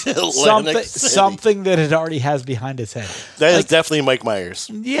needs Atlantic something that it already has behind its head. That is Like, definitely Mike Myers.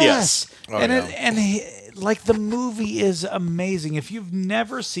 yes. Oh, and yeah. like the movie is amazing. If you've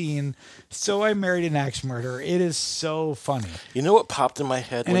never seen So I Married an Axe Murderer, it is so funny. You know what popped in my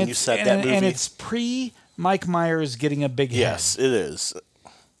head when you said that movie? And it's pre Mike Myers getting a big yes, head. it is.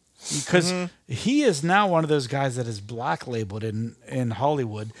 Because he is now one of those guys that is black labeled in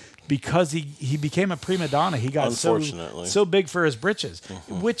Hollywood because he became a prima donna. He got Unfortunately. so big for his britches,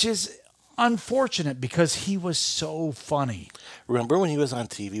 which is unfortunate because he was so funny. Remember when he was on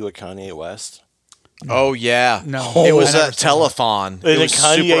TV with Kanye West? Oh, yeah. No. It was I never a saw telethon. And It then was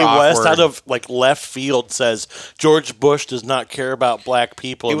Kanye super West awkward. out of like left field says George Bush does not care about black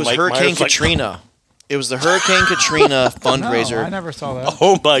people. It And was Mike Hurricane Myers like, Katrina. It was the Hurricane Katrina fundraiser. No, I never saw that.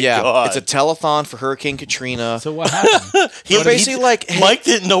 oh my Yeah, god! it's a telethon for Hurricane Katrina. So what happened? He basically like Mike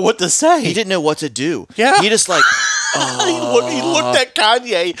didn't know what to say. he didn't know what to do. Yeah. He just like he looked at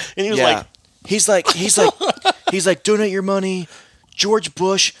Kanye and he was yeah. like, He's like donate your money. George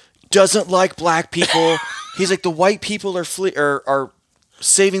Bush doesn't like black people. He's like the white people are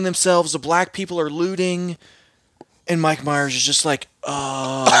saving themselves. The black people are looting. And Mike Myers is just like,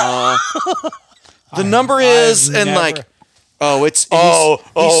 the number is, I've and never- like, he's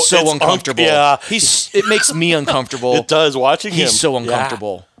it's so uncomfortable. yeah. It makes me uncomfortable. it does watching him. He's so Yeah.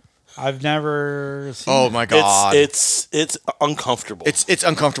 uncomfortable. I've never seen Oh it. my god, It's uncomfortable. it's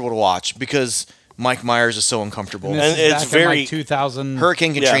uncomfortable to watch because Mike Myers is so uncomfortable. And this and is it's back in, very- like 2000.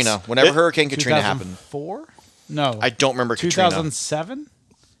 Hurricane Yes. Katrina. Whenever It- Hurricane Katrina happened, 2004? No. I don't remember Katrina. 2007?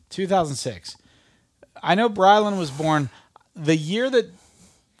 2006. I know Brylan was born the year that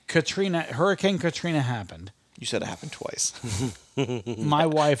Hurricane Katrina happened. You said it happened twice. My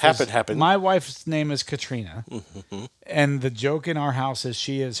wife Happened. My wife's name is Katrina, and the joke in our house is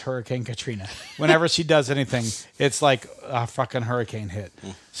she is Hurricane Katrina. Whenever she does anything, it's like a fucking hurricane hit.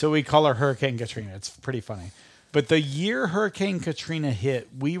 So we call her Hurricane Katrina. It's pretty funny. But the year Hurricane Katrina hit,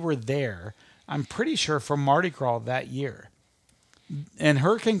 we were there. I'm pretty sure for Mardi Gras that year, and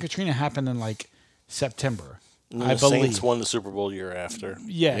Hurricane Katrina happened in like September. And I the believe. Saints won the Super Bowl year after.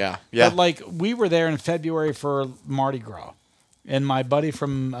 Yeah. Yeah. But like we were there in February for Mardi Gras, and my buddy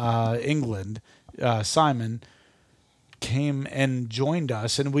from England, Simon, came and joined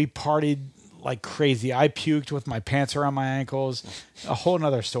us, and we partied like crazy. I puked with my pants around my ankles. A whole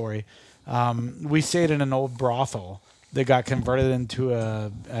nother story. We stayed in an old brothel that got converted into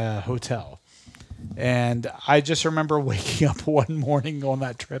a hotel. And I just remember waking up one morning on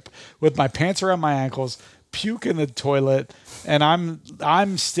that trip with my pants around my ankles, puke in the toilet, and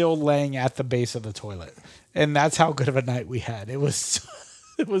I'm still laying at the base of the toilet. And that's how good of a night we had. It was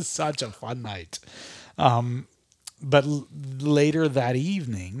It was such a fun night. But later that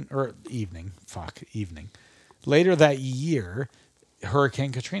evening, later that year,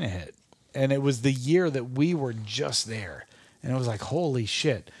 Hurricane Katrina hit. And it was the year that we were just there. And it was like, holy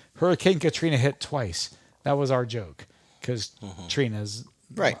shit. Hurricane Katrina hit twice. That was our joke. Because Trina's...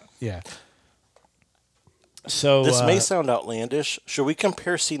 Right. Yeah. So This may sound outlandish. Should we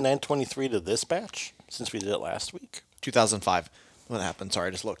compare C923 to this batch, since we did it last week? 2005. What happened? Sorry,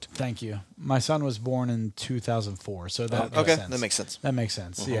 I just looked. Thank you. My son was born in 2004, so that makes sense. That makes sense. That makes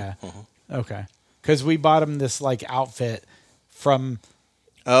sense. Yeah. Okay. Because we bought him this like outfit from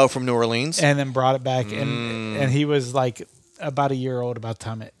from New Orleans, and then brought it back, and he was like about a year old about the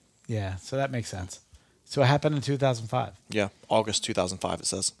time it. Yeah. So that makes sense. So it happened in 2005. Yeah, August 2005. It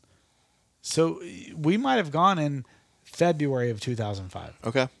says. So we might have gone in February of 2005.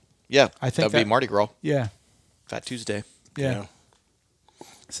 Okay. Yeah, I think that'd be Mardi Gras, Yeah. Fat Tuesday. Yeah.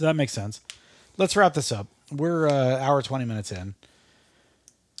 So that makes sense. Let's wrap this up. We're hour 20 minutes in.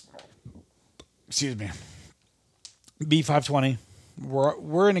 Excuse me. B520.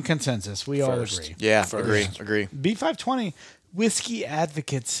 We're in a consensus. We all agree. Yeah, agree. B520, Whiskey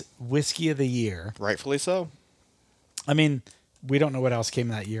Advocates Whiskey of the Year. Rightfully so. I mean, we don't know what else came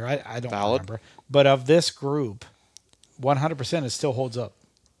that year. I don't Valid. remember. But of this group, 100% it still holds up.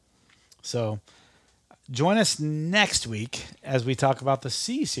 So join us next week as we talk about the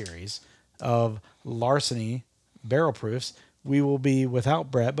C series of Larceny barrel proofs. We will be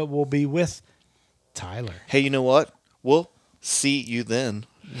without Brett, but we'll be with Tyler. Hey, you know what? We'll see you then.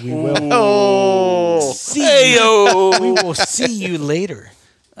 We will we will see you later.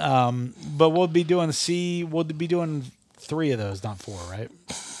 But we'll be doing we'll be doing 3 of those, not 4, right?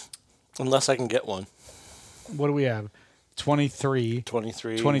 Unless I can get one. What do we have? 23,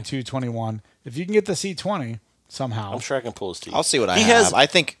 22, 21. If you can get the C20 somehow. I'm sure I can pull his teeth. I'll see what I have. I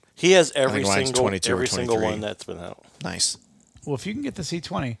think he has every mine's single 22 or single 23. one that's been out. Nice. Well, if you can get the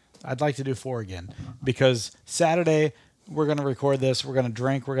C20, I'd like to do 4 again. Because Saturday, we're going to record this. We're going to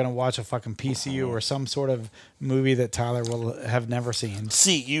drink. We're going to watch a fucking PCU or some sort of movie that Tyler will have never seen.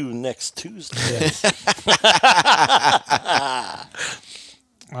 See you next Tuesday.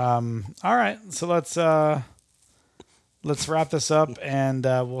 All right. So let's wrap this up, and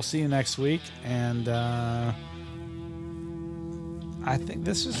we'll see you next week. And I think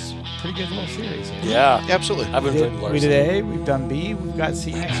this is a pretty good little series. Yeah. Absolutely. I've enjoyed We Larceny. did A, we've done B, we've got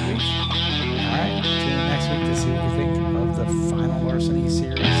C next week. All right. Tune in next week to see what we think of the final Larceny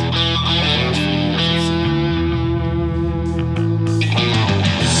series.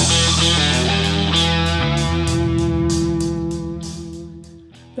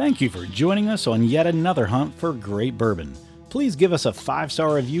 Thank you for joining us on yet another hunt for great bourbon. Please give us a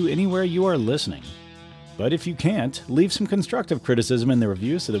 5-star review anywhere you are listening. But if you can't, leave some constructive criticism in the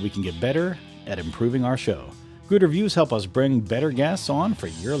review so that we can get better at improving our show. Good reviews help us bring better guests on for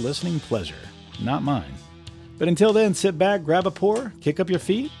your listening pleasure, not mine. But until then, sit back, grab a pour, kick up your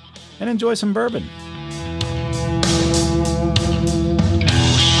feet, and enjoy some bourbon.